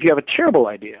hand, if you have a terrible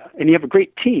idea and you have a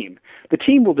great team, the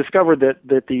team will discover that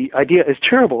the idea is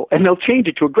terrible, and they'll change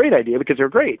it to a great idea because they're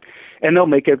great, and they'll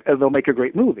make a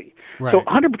great movie. Right. So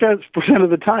 100% of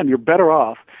the time, you're better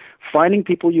off finding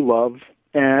people you love,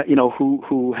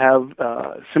 who have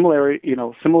similar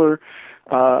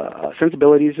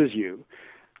sensibilities as you,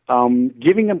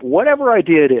 giving them whatever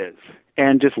idea it is,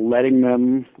 and just letting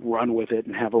them run with it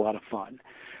and have a lot of fun.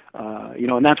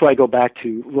 And that's why I go back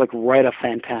to, like, write a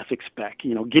fantastic spec.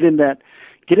 Get in that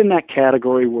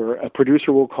category where a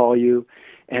producer will call you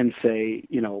and say,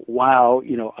 wow,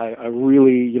 I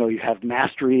really, you have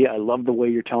mastery. I love the way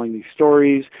you're telling these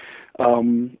stories.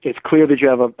 It's clear that you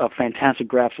have a fantastic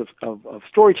grasp of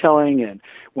storytelling and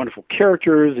wonderful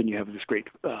characters, and you have this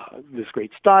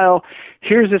great style.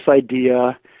 Here's this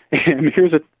idea, and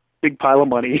here's a big pile of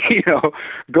money.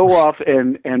 Go off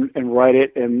and write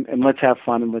it, and let's have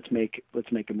fun, and let's make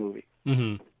a movie.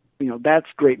 Mm-hmm. That's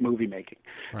great movie making.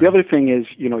 Right. The other thing is,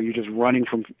 you're just running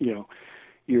from,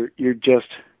 you're just.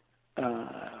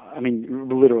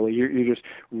 Literally, you're just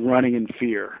running in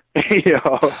fear.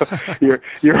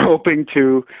 You're hoping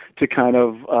to kind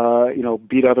of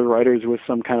beat other writers with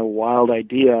some kind of wild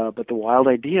idea, but the wild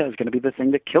idea is going to be the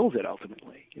thing that kills it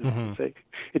ultimately. Mm-hmm.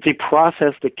 It's a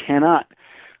process that cannot.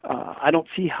 I don't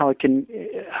see how it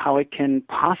can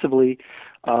possibly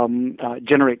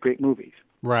generate great movies.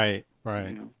 Right.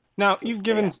 Now, you've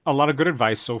given a lot of good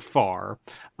advice so far,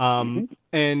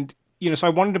 and. So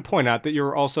I wanted to point out that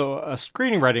you're also a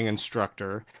screenwriting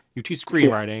instructor. You teach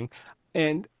screenwriting. Yeah.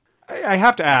 And I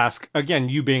have to ask, again,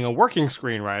 you being a working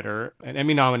screenwriter, an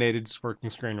Emmy-nominated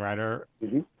working screenwriter,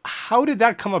 how did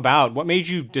that come about? What made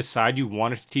you decide you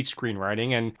wanted to teach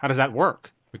screenwriting, and how does that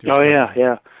work with your screenwriting?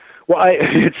 Yeah. Well,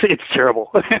 it's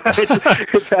terrible. It's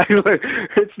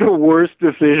the worst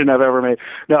decision I've ever made.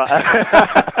 No,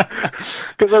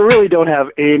 because I really don't have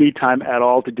any time at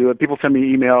all to do it. People send me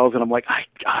emails, and I'm like,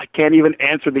 I can't even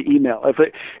answer the email. If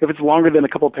it's longer than a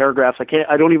couple of paragraphs,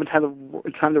 I don't even have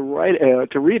the time to write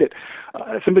to read it.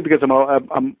 Simply because I'm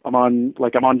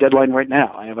on deadline right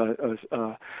now. I have a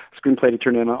screenplay to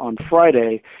turn in on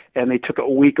Friday, and they took a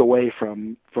week away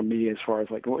from me as far as,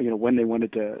 like, when they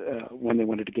wanted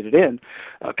to get it in,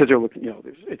 because they're looking,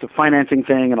 it's a financing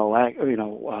thing and all that,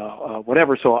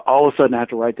 whatever. So all of a sudden I have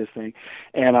to write this thing,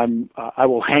 and I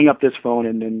will hang up this phone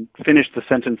and then finish the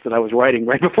sentence that I was writing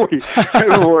right before we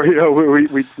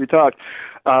talked.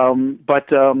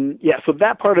 So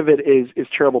that part of it is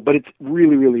terrible, but it's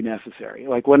really, really necessary.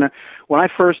 Like when I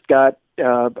first got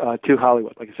to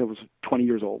Hollywood, like I said, I was 20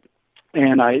 years old.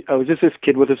 And I was just this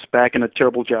kid with a spec and a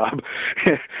terrible job.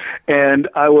 And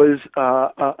I was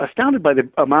astounded by the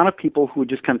amount of people who would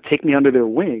just kind of take me under their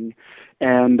wing.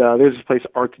 And there's this place,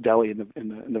 Arts Deli,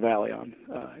 in the Valley,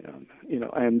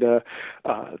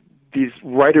 these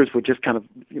writers would just kind of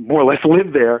more or less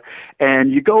live there.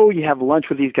 And you have lunch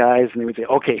with these guys, and they would say,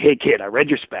 "Okay, hey kid, I read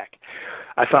your spec.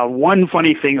 I found one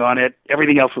funny thing on it.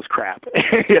 Everything else was crap."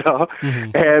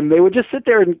 Mm-hmm. And they would just sit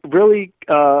there and really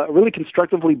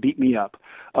constructively beat me up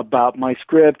about my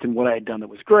script and what I had done that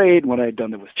was great and what I had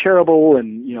done that was terrible,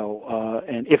 and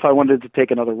and if I wanted to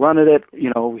take another run at it,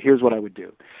 here's what I would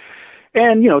do.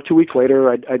 And 2 weeks later,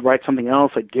 I'd write something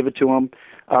else. I'd give it to them.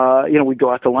 We'd go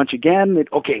out to lunch again.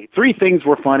 Okay, 3 things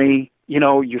were funny.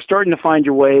 you're starting to find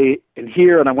your way in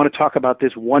here, and I want to talk about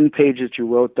this one page that you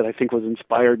wrote that I think was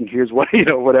inspired, and here's what,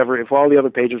 whatever. If all the other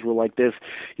pages were like this,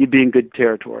 you'd be in good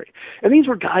territory. And these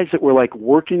were guys that were like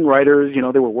working writers,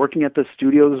 they were working at the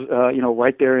studios,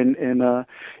 right there in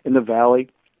the Valley.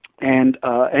 And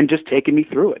just taking me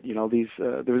through it.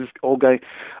 There was this old guy,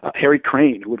 Harry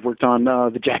Crane, who had worked on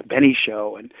the Jack Benny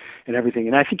Show and everything.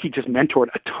 And I think he just mentored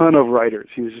a ton of writers.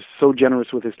 He was just so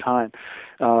generous with his time.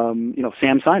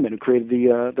 Sam Simon, who created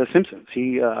the Simpsons,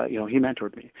 he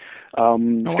mentored me.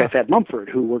 This guy Thad Mumford,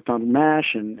 who worked on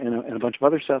MASH and a bunch of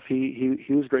other stuff, he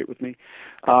was great with me.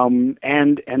 And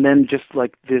then just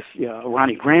like this,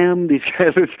 Ronnie Graham, these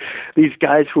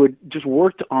guys who had just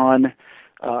worked on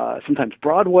sometimes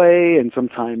Broadway, and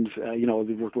sometimes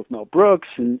they worked with Mel Brooks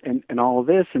and all of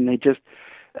this, and they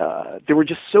were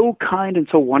just so kind and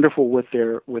so wonderful with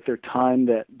their time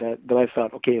that I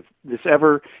thought, okay,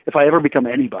 if I ever become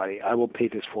anybody, I will pay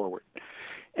this forward.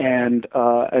 And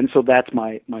so that's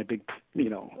my big,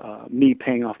 me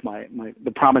paying off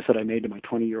the promise that I made to my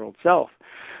 20-year-old self.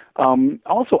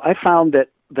 Also, I found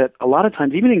that a lot of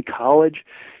times, even in college,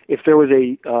 if there was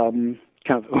a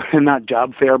kind of not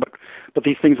job fair, but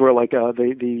these things where like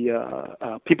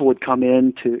the people would come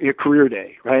in to a career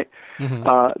day, right? Mm-hmm.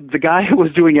 The guy who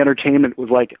was doing entertainment was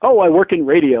like, "Oh, I work in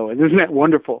radio, and isn't that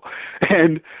wonderful?"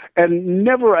 And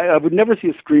I would never see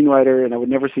a screenwriter, and I would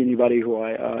never see anybody who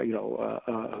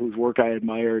whose work I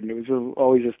admired, and it was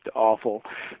always just awful.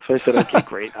 So I said, "Okay,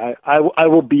 great. I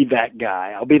will be that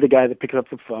guy. I'll be the guy that picks up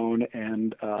the phone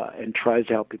and tries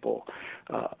to help people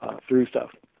through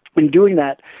stuff." In doing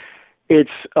that, it's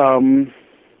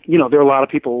there are a lot of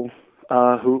people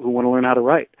who want to learn how to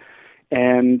write,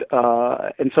 and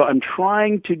so I'm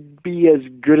trying to be as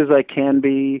good as I can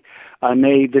be. I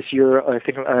may this year, I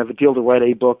think I have a deal to write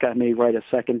a book. I may write a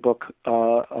second book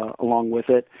along with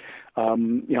it. I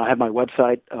have my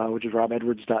website, which is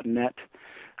robedwards.net.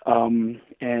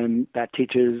 And that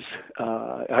teaches,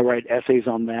 I write essays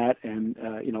on that and,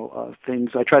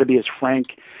 things. I try to be as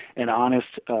frank and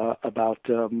honest, about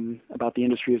the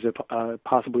industry as I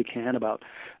possibly can, about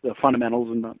the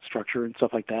fundamentals and the structure and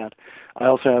stuff like that. I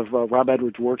also have Rob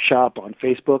Edwards Workshop on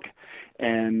Facebook,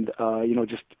 and,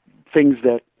 just things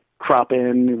that crop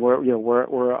in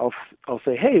where I'll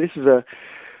say, hey,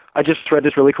 I just read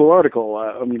this really cool article.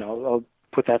 I'll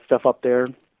put that stuff up there.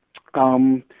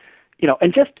 And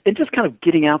just kind of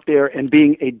getting out there and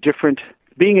being a different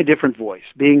voice,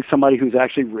 being somebody who's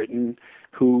actually written,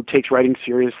 who takes writing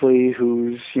seriously,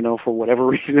 who's, for whatever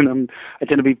reason, I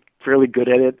tend to be fairly good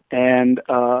at it. And,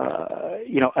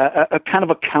 a kind of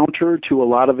a counter to a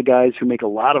lot of the guys who make a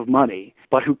lot of money,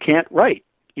 but who can't write,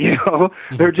 mm-hmm.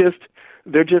 They're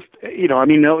just,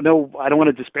 no, I don't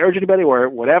want to disparage anybody or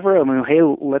whatever. I mean, hey,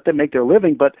 let them make their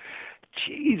living, but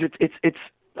geez, it's,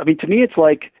 to me, it's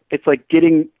like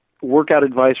getting workout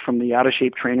advice from the out of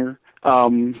shape trainer.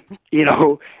 It's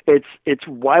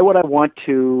why would I want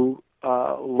to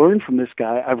learn from this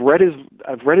guy? I've read his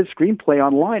screenplay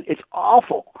online. It's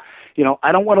awful.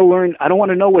 I don't want to learn. I don't want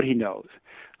to know what he knows.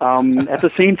 At the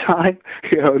same time,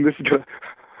 and this is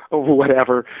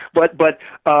whatever. But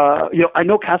I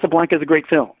know Casablanca is a great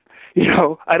film.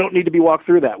 I don't need to be walked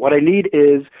through that. What I need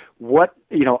is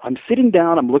I'm sitting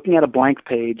down, I'm looking at a blank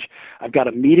page. I've got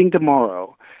a meeting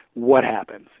tomorrow. What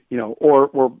happens? Or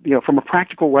from a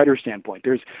practical writer standpoint,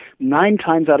 there's 9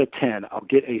 times out of 10, I'll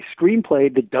get a screenplay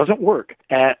that doesn't work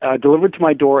delivered to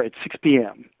my door at 6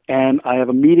 p.m. and I have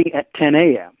a meeting at 10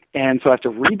 a.m. And so I have to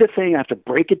read the thing, I have to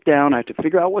break it down, I have to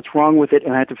figure out what's wrong with it,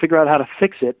 and I have to figure out how to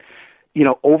fix it,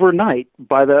 overnight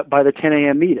by the 10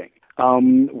 a.m. meeting.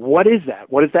 What is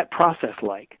that? What is that process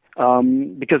like?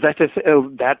 Because that's just,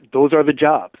 those are the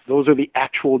jobs. Those are the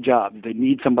actual jobs. They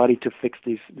need somebody to fix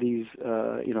these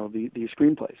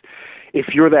screenplays.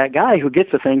 If you're that guy who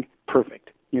gets the thing, perfect.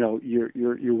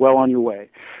 You're well on your way.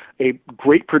 A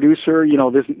great producer,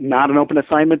 this is not an open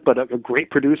assignment, but a great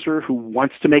producer who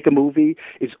wants to make a movie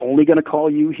is only going to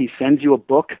call you. He sends you a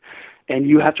book, and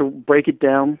you have to break it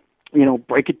down,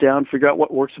 figure out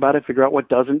what works about it, figure out what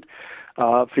doesn't,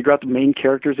 figure out the main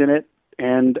characters in it,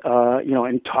 and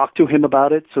and talk to him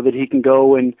about it so that he can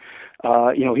go and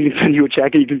he can send you a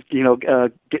check and you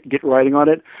can get writing on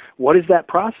it. What is that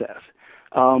process?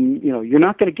 You're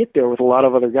not going to get there with a lot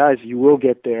of other guys. You will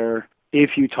get there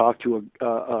if you talk to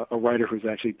a writer who's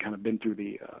actually kind of been through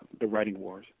the writing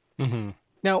wars. Mm-hmm.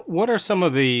 Now, what are some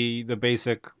of the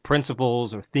basic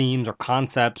principles or themes or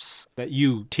concepts that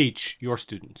you teach your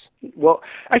students? Well,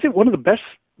 I think one of the best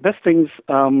things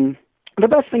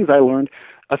I learned,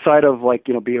 aside of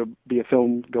be a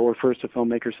film goer first, a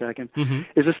filmmaker second, mm-hmm.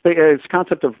 is this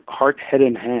concept of heart, head,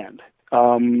 and hand.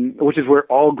 which is where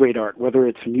all great art, whether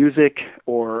it's music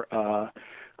or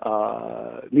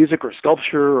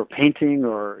sculpture or painting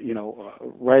or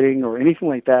writing or anything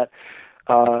like that,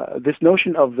 this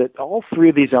notion of that all three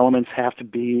of these elements have to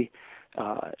be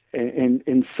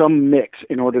in some mix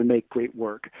in order to make great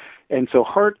work. And so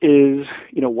heart is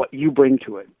what you bring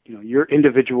to it, your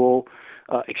individual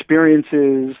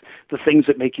experiences, the things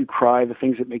that make you cry, the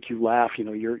things that make you laugh,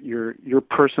 your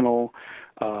personal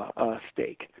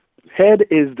stake. Head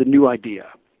is the new idea,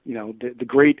 the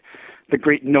great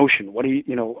notion. What do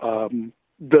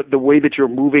the way that you're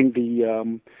moving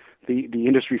the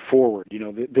industry forward,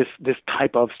 this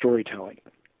type of storytelling.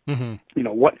 Mm-hmm.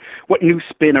 What new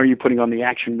spin are you putting on the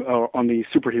action on the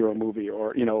superhero movie,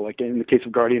 or like in the case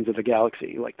of Guardians of the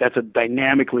Galaxy, like that's a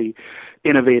dynamically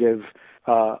innovative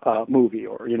movie,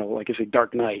 or like I say,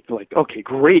 Dark Knight. Like, okay,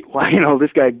 great. Well,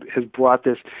 this guy has brought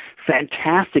this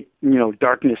fantastic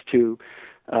darkness to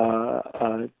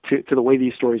the way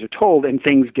these stories are told, and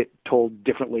things get told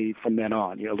differently from then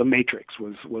on. The Matrix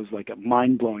was like a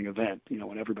mind-blowing event,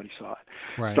 when everybody saw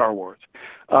it. Right. Star Wars.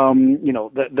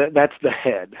 That's the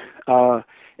head.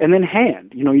 And then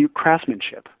hand, your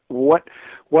craftsmanship. What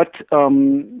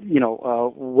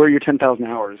where your 10,000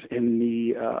 hours in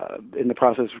the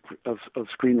process of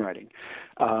screenwriting?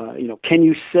 Can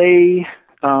you say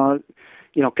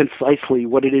concisely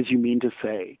what it is you mean to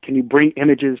say? Can you bring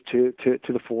images to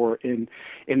the fore in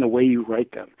the way you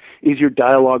write them? Is your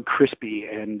dialogue crispy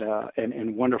and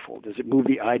wonderful? Does it move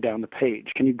the eye down the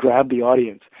page? Can you grab the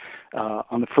audience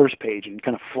on the first page and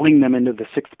kind of fling them into the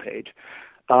sixth page?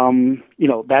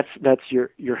 That's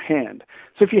your hand.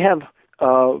 So if you have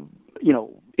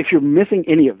if you're missing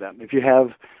any of them, if you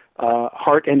have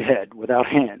heart and head without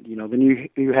hand, then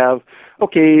you have,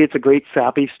 okay, it's a great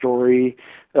sappy story,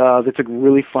 that's a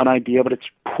really fun idea, but it's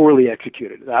poorly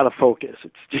executed, out of focus.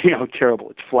 It's, terrible.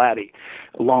 It's flatty,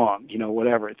 long,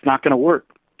 whatever. It's not going to work.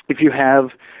 If you have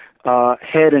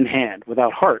head and hand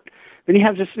without heart, then you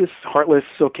have just this heartless,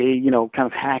 okay, kind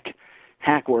of hack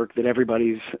work that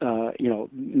everybody's,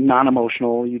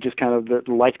 non-emotional. You just kind of,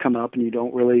 the lights come up and you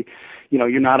don't really,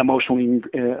 you're not emotionally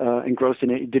engrossed in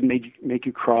it. It didn't make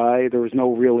you cry. There was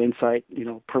no real insight,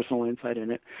 personal insight in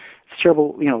it. It's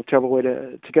terrible, terrible way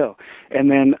to go.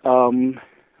 And then,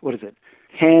 what is it?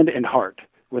 Hand and heart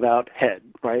without head,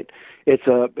 right? It's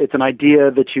an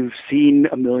idea that you've seen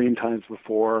a million times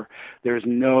before. There's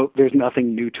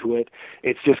nothing new to it.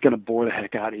 It's just going to bore the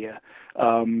heck out of you.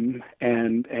 And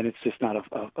it's just not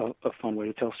a fun way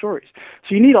to tell stories.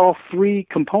 So you need all three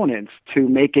components to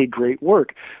make a great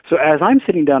work. So as I'm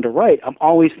sitting down to write, I'm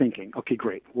always thinking, okay,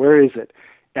 great. Where is it?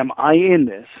 Am I in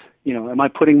this? Am I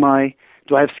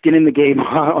do I have skin in the game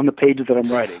on the pages that I'm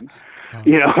writing? Right.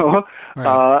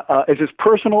 Is this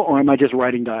personal, or am I just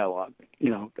writing dialogue?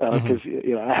 Because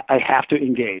I have to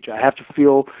engage. I have to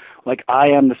feel like I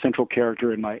am the central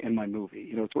character in my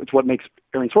movie. It's what makes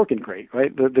Aaron Sorkin great,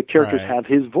 right? The characters have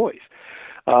his voice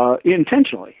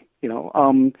intentionally.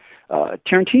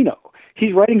 Tarantino,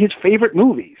 he's writing his favorite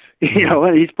movies.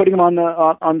 And he's putting them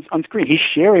on screen. He's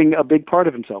sharing a big part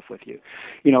of himself with you.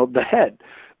 The head.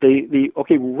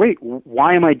 Okay, great.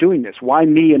 Why am I doing this? Why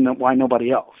me and why nobody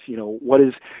else? What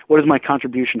is my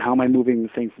contribution? How am I moving the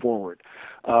thing forward?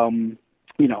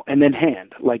 And then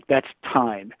hand, like that's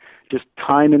time, just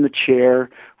time in the chair,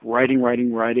 writing,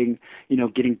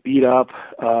 getting beat up,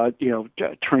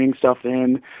 turning stuff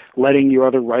in, letting your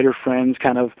other writer friends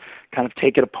kind of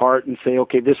take it apart and say,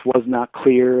 okay, this was not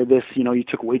clear. This, you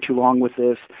took way too long with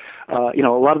this. A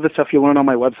lot of the stuff you learn on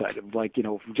my website, of like,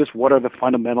 just what are the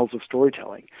fundamentals of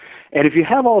storytelling. And if you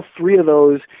have all three of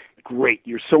those, great.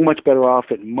 You're so much better off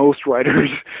than most writers,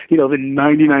 the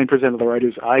 99% of the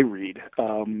writers I read,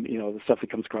 the stuff that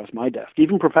comes across my desk,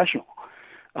 even professional.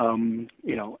 And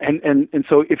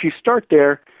so if you start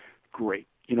there, great.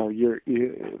 You're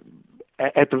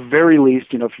at the very least,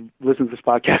 if you listen to this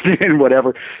podcast and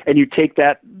whatever, and you take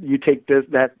that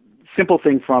simple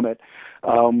thing from it,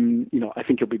 I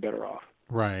think you'll be better off.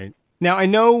 Right. Now, I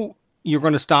know you're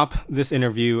going to stop this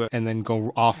interview and then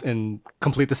go off and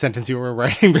complete the sentence you were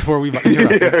writing before we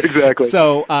interrupted. Yeah, exactly.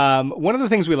 So one of the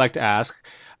things we like to ask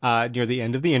near the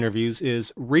end of the interviews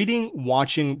is reading,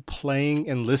 watching, playing,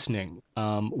 and listening.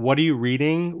 What are you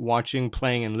reading, watching,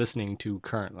 playing, and listening to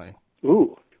currently?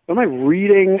 Ooh, what am I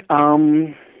reading?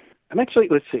 I'm actually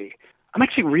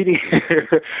reading,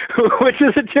 which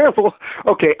is a terrible...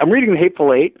 Okay, I'm reading The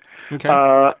Hateful Eight. Okay.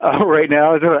 Right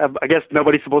now. I guess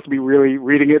nobody's supposed to be really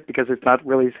reading it because it's not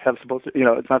really it's not supposed to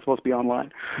be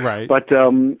online. Right. But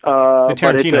The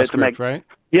Tarantino it's script, right?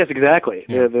 Yes, exactly.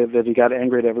 Yeah. That he got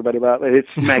angry at everybody about. It's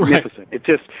magnificent.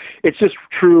 Right. It's just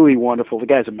truly wonderful. The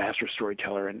guy's a master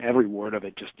storyteller, and every word of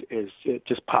it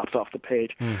just pops off the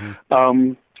page.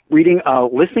 Mm-hmm. Reading,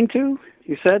 listening to,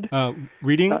 you said?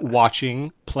 Reading,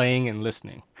 watching, playing, and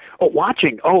listening. Oh,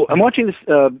 watching. Oh, I'm watching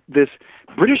this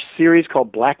British series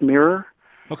called Black Mirror.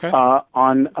 Okay.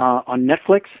 On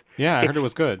Netflix. Yeah, I heard it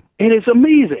was good. It is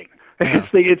amazing. Yeah.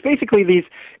 It's basically these.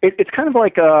 It's kind of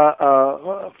like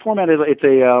a format. It's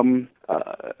a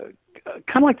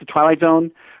kind of like the Twilight Zone,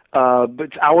 but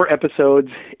it's hour episodes.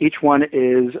 Each one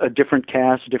is a different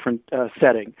cast, different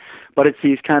setting, but it's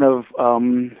these kind of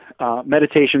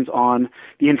meditations on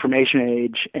the information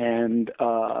age and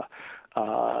kind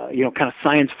of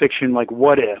science fiction. Like,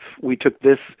 what if we took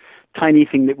this tiny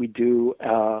thing that we do,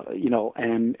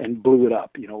 and blew it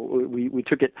up. We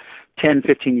took it 10,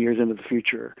 15 years into the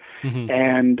future. Mm-hmm.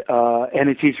 And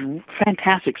it's these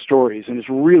fantastic stories, and it's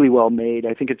really well made.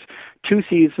 I think it's 2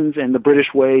 seasons, and the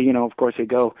British way, of course they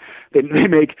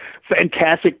make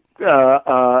fantastic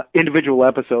individual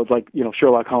episodes like,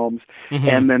 Sherlock Holmes, Mm-hmm.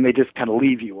 and then they just kind of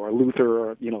leave you, or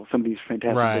Luther, or, some of these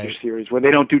fantastic Right. British series where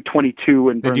they don't do 22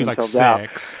 and They burn do like themselves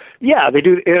out. 6. Yeah, they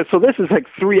do. So this is like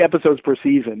 3 episodes per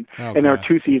season, Okay. and there are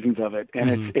 2 seasons of it,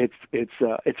 and Mhm.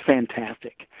 it's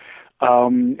fantastic.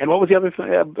 And what was the other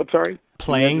thing? I'm sorry.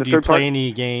 Playing? The Do you third play part?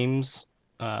 any games,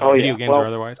 Oh, video yeah. games Well- or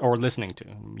otherwise, or listening to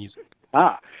music?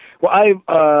 Well,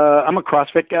 I'm a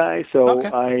CrossFit guy, so Okay.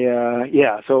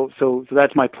 so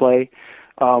that's my play.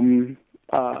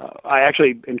 I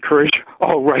actually encourage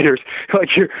all writers,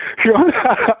 like you're on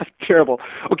terrible.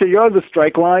 Okay, you're on the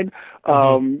strike line,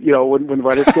 when the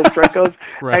Writers Guild strike goes,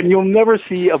 Right. and you'll never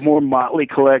see a more motley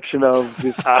collection of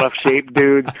just out of shape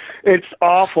dudes. It's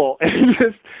awful.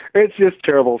 It's just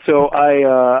terrible. So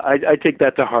I take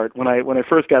that to heart. When I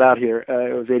first got out here,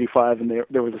 it was '85, and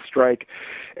there was a strike,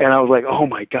 and I was like, oh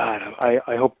my God, I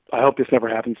hope this never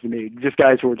happens to me. Just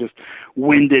guys who were just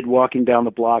winded walking down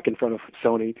the block in front of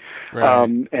Sony. Right.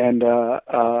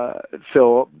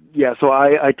 So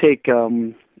I take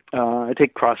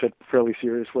CrossFit fairly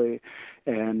seriously,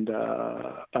 and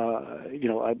I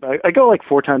go like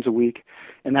 4 times a week,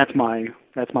 and that's my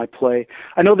play.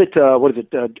 I know that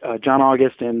John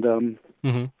August and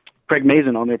Mm-hmm. Craig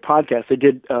Mazin on their podcast, they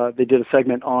did a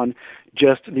segment on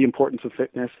just the importance of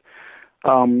fitness.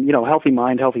 Healthy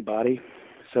mind, healthy body.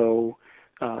 So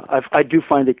I do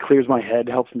find it clears my head,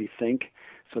 helps me think.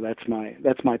 So that's my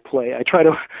play. I try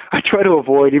to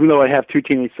avoid, even though I have 2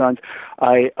 teenage sons,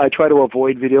 I try to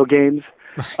avoid video games,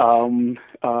 because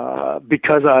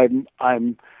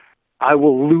I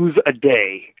will lose a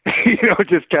day,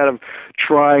 just kind of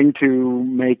trying to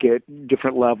make it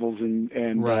different levels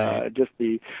and Right. just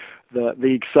the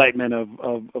excitement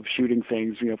of shooting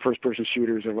things. First person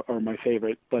shooters are my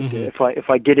favorite. But Mm-hmm. if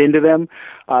I get into them,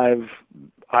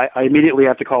 I immediately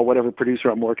have to call whatever producer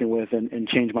I'm working with and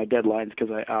change my deadlines because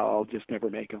I'll just never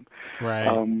make them. Right.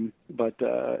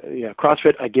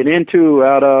 CrossFit I get into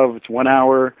it's 1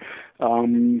 hour,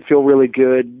 feel really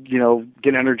good,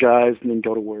 get energized, and then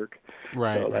go to work.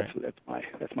 Right. So Right.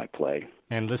 that's my play.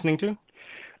 And listening to?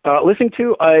 Listening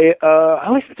to, I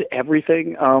listen to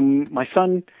everything. My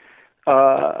son,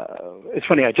 it's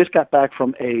funny. I just got back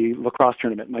from a lacrosse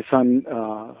tournament. My son,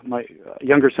 my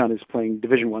younger son, is playing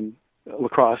Division I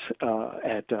lacrosse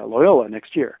at Loyola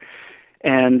next year,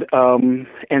 and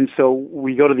so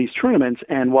we go to these tournaments.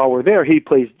 And while we're there, he's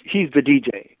the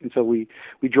DJ, and so we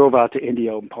drove out to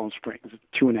Indio and Palm Springs,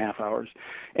 2.5 hours,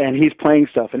 and he's playing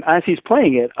stuff. And as he's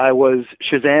playing it, I was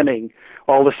Shazamming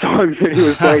all the songs that he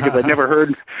was playing because I'd never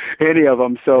heard any of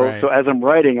them. So Right. so as I'm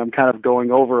writing, I'm kind of going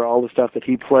over all the stuff that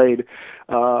he played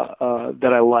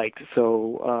that I liked.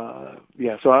 So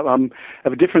so I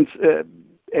have a difference.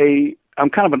 I'm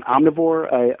kind of an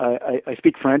omnivore. I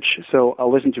speak French, so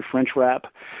I'll listen to French rap.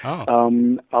 Oh.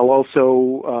 I'll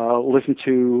also listen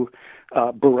to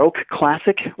Baroque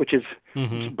classic, which is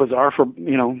Mm-hmm. bizarre for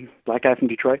black guy from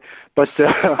Detroit, but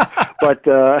and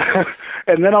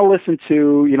then I'll listen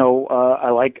to I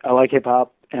like hip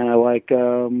hop, and I like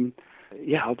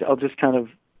I'll just kind of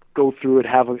go through it,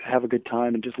 have a good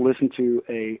time, and just listen to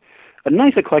a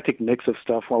nice eclectic mix of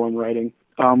stuff while I'm writing.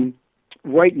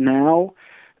 Right now,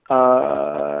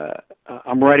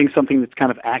 I'm writing something that's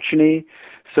kind of actiony,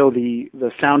 so the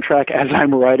soundtrack as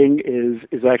I'm writing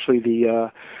is actually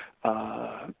the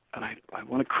and I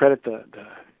want to credit the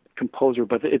composer,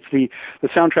 but it's the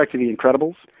soundtrack to The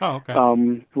Incredibles. Oh, okay.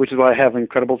 Which is why I have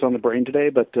Incredibles on the brain today.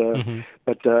 But Mm-hmm.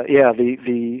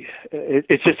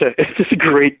 it's just a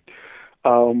great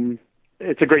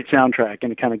it's a great soundtrack,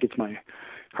 and it kind of gets my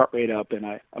heart rate up, and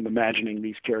I'm imagining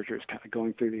these characters kind of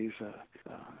going through these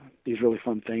really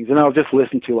fun things. And I'll just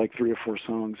listen to like 3 or 4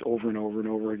 songs over and over and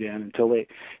over again until they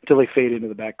fade into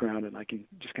the background, and I can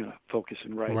just kind of focus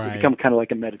and write. Right. They become kind of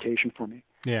like a meditation for me.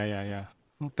 Yeah.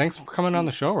 Well, thanks for coming on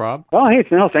the show, Rob. Oh, hey,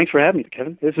 no, thanks for having me,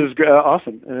 Kevin. This is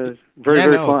awesome.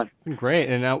 Very fun. It's been great.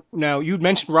 And now you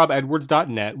mentioned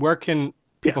robedwards.net. Where can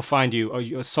people find you? Are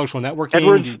you a social networking?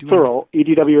 Edwards, plural,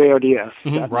 EDWARDS.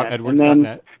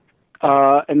 robedwards.net.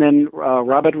 And then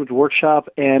Rob Edwards Workshop,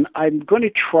 and I'm going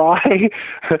to try,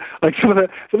 like some of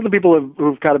the people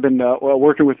who've kind of been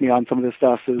working with me on some of this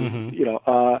stuff is,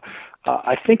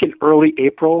 I think in early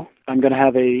April I'm going to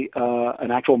have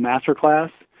an actual master class.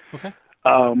 Okay.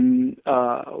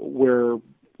 Where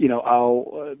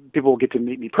people will get to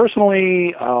meet me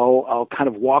personally. I'll kind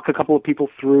of walk a couple of people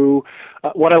through.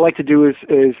 What I like to do is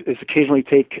occasionally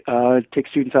take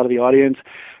students out of the audience,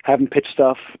 have them pitch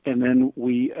stuff, and then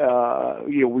we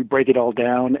break it all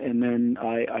down, and then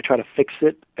I try to fix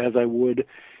it as I would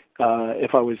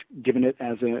if I was given it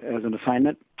as an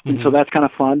assignment. And so that's kind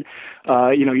of fun.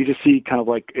 You just see kind of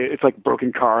like, it's like a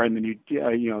broken car, and then you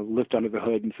lift under the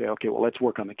hood and say, okay, well, let's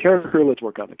work on the character. Let's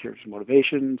work on the character's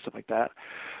motivation, stuff like that.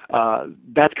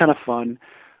 That's kind of fun.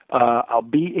 I'll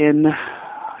be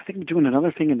I think I'm doing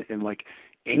another thing in like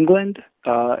England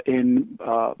in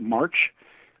March,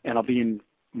 and I'll be in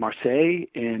Marseille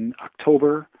in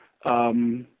October.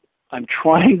 I'm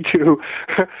trying to,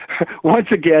 once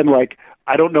again, like,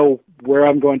 I don't know where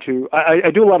I'm going to. I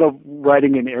do a lot of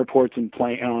writing in airports and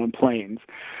on planes,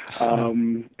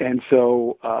 and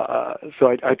so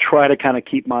I try to kind of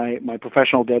keep my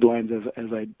professional deadlines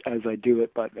as I do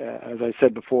it. But as I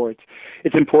said before,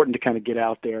 it's important to kind of get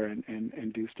out there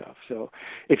and do stuff. So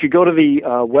if you go to the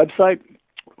website,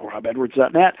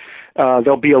 robedwards.net,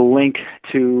 there'll be a link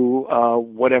to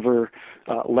whatever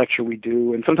lecture we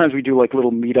do, and sometimes we do like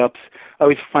little meetups. I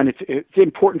always find it's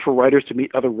important for writers to meet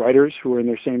other writers who are in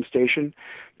their same station,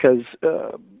 because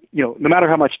no matter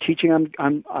how much teaching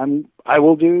I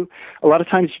will do, a lot of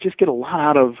times you just get a lot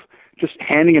out of just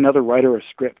handing another writer a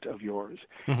script of yours,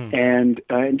 and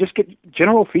just get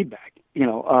general feedback.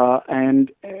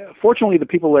 And fortunately, the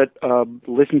people that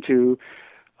listen to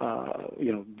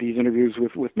these interviews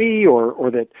with me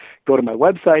or that go to my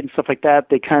website and stuff like that,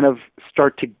 they kind of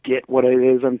start to get what it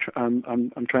is I'm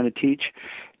trying to teach,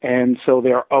 and so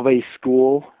they're of a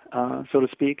school, so to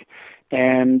speak.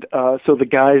 And so the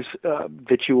guys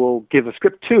that you will give a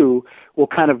script to will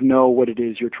kind of know what it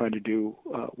is you're trying to do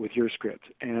with your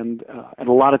script, and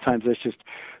a lot of times that's just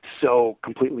so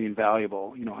completely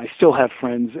invaluable. I still have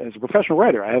friends as a professional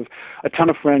writer. I have a ton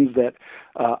of friends that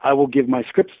I will give my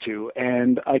scripts to,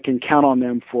 and I can count on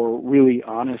them for really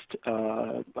honest,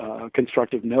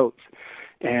 constructive notes.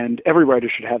 And every writer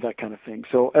should have that kind of thing.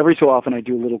 So every so often I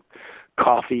do a little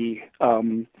coffee,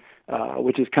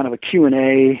 which is kind of a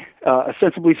Q&A,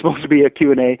 ostensibly supposed to be a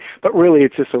Q&A, but really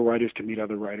it's just so writers can meet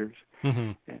other writers.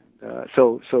 And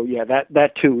so yeah,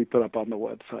 that too we put up on the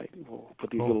website. We'll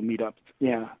put these little meetups.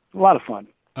 Yeah, a lot of fun.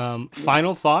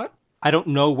 Final thought. I don't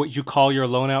know what you call your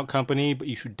loan out company, but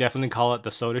you should definitely call it the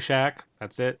Soda Shack.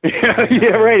 That's it.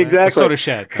 Yeah, right, exactly. The Soda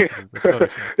Shed. The Soda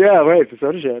Shed. Yeah, right, the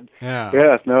Soda Shed. Yeah.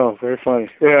 Yeah, no, very funny.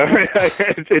 Yeah,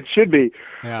 it should be.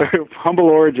 Yeah. Humble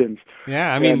origins.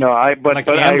 Yeah, I mean, like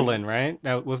Amblin, right?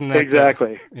 Wasn't that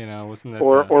exactly? Wasn't that?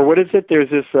 Or what is it? There's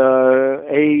this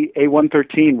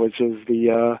A113, which is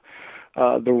the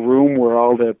room where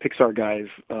all the Pixar guys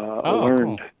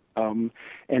learned. Cool.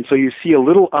 And so you see a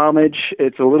little homage.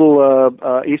 It's a little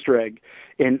Easter egg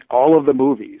in all of the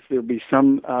movies. There'll be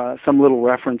some little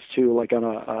reference to, like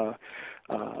on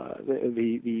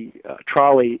the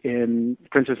trolley in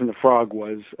Princess and the Frog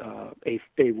was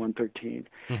A113,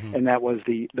 and that was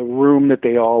the room that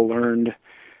they all learned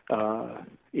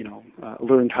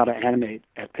learned how to animate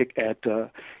at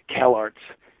CalArts.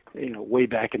 Way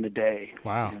back in the day.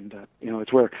 Wow. And,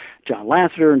 it's where John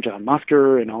Lasseter and John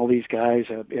Musker and all these guys,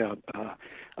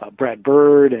 Brad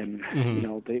Bird and,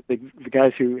 the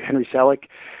guys Henry Selick,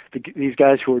 these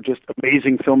guys who are just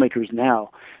amazing filmmakers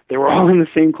now, they were all in the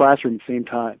same classroom at the same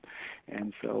time.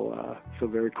 And so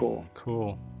very cool.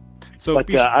 Cool. So, but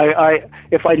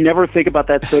if I never think about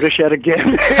that Soda Shed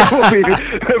again, it will be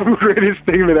the greatest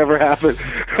thing that ever happened.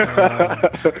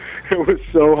 It was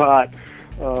so hot.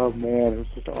 Oh man, it was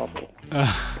just awful.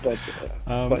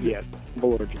 But yeah,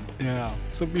 origin. Yeah.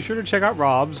 So be sure to check out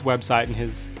Rob's website and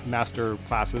his master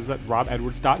classes at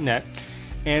robedwards.net.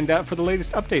 And for the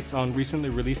latest updates on recently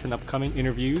released and upcoming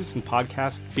interviews and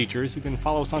podcast features, you can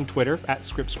follow us on Twitter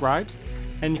 @ScriptScribes,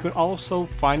 and you can also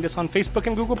find us on Facebook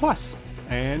and Google+.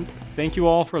 And thank you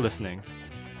all for listening.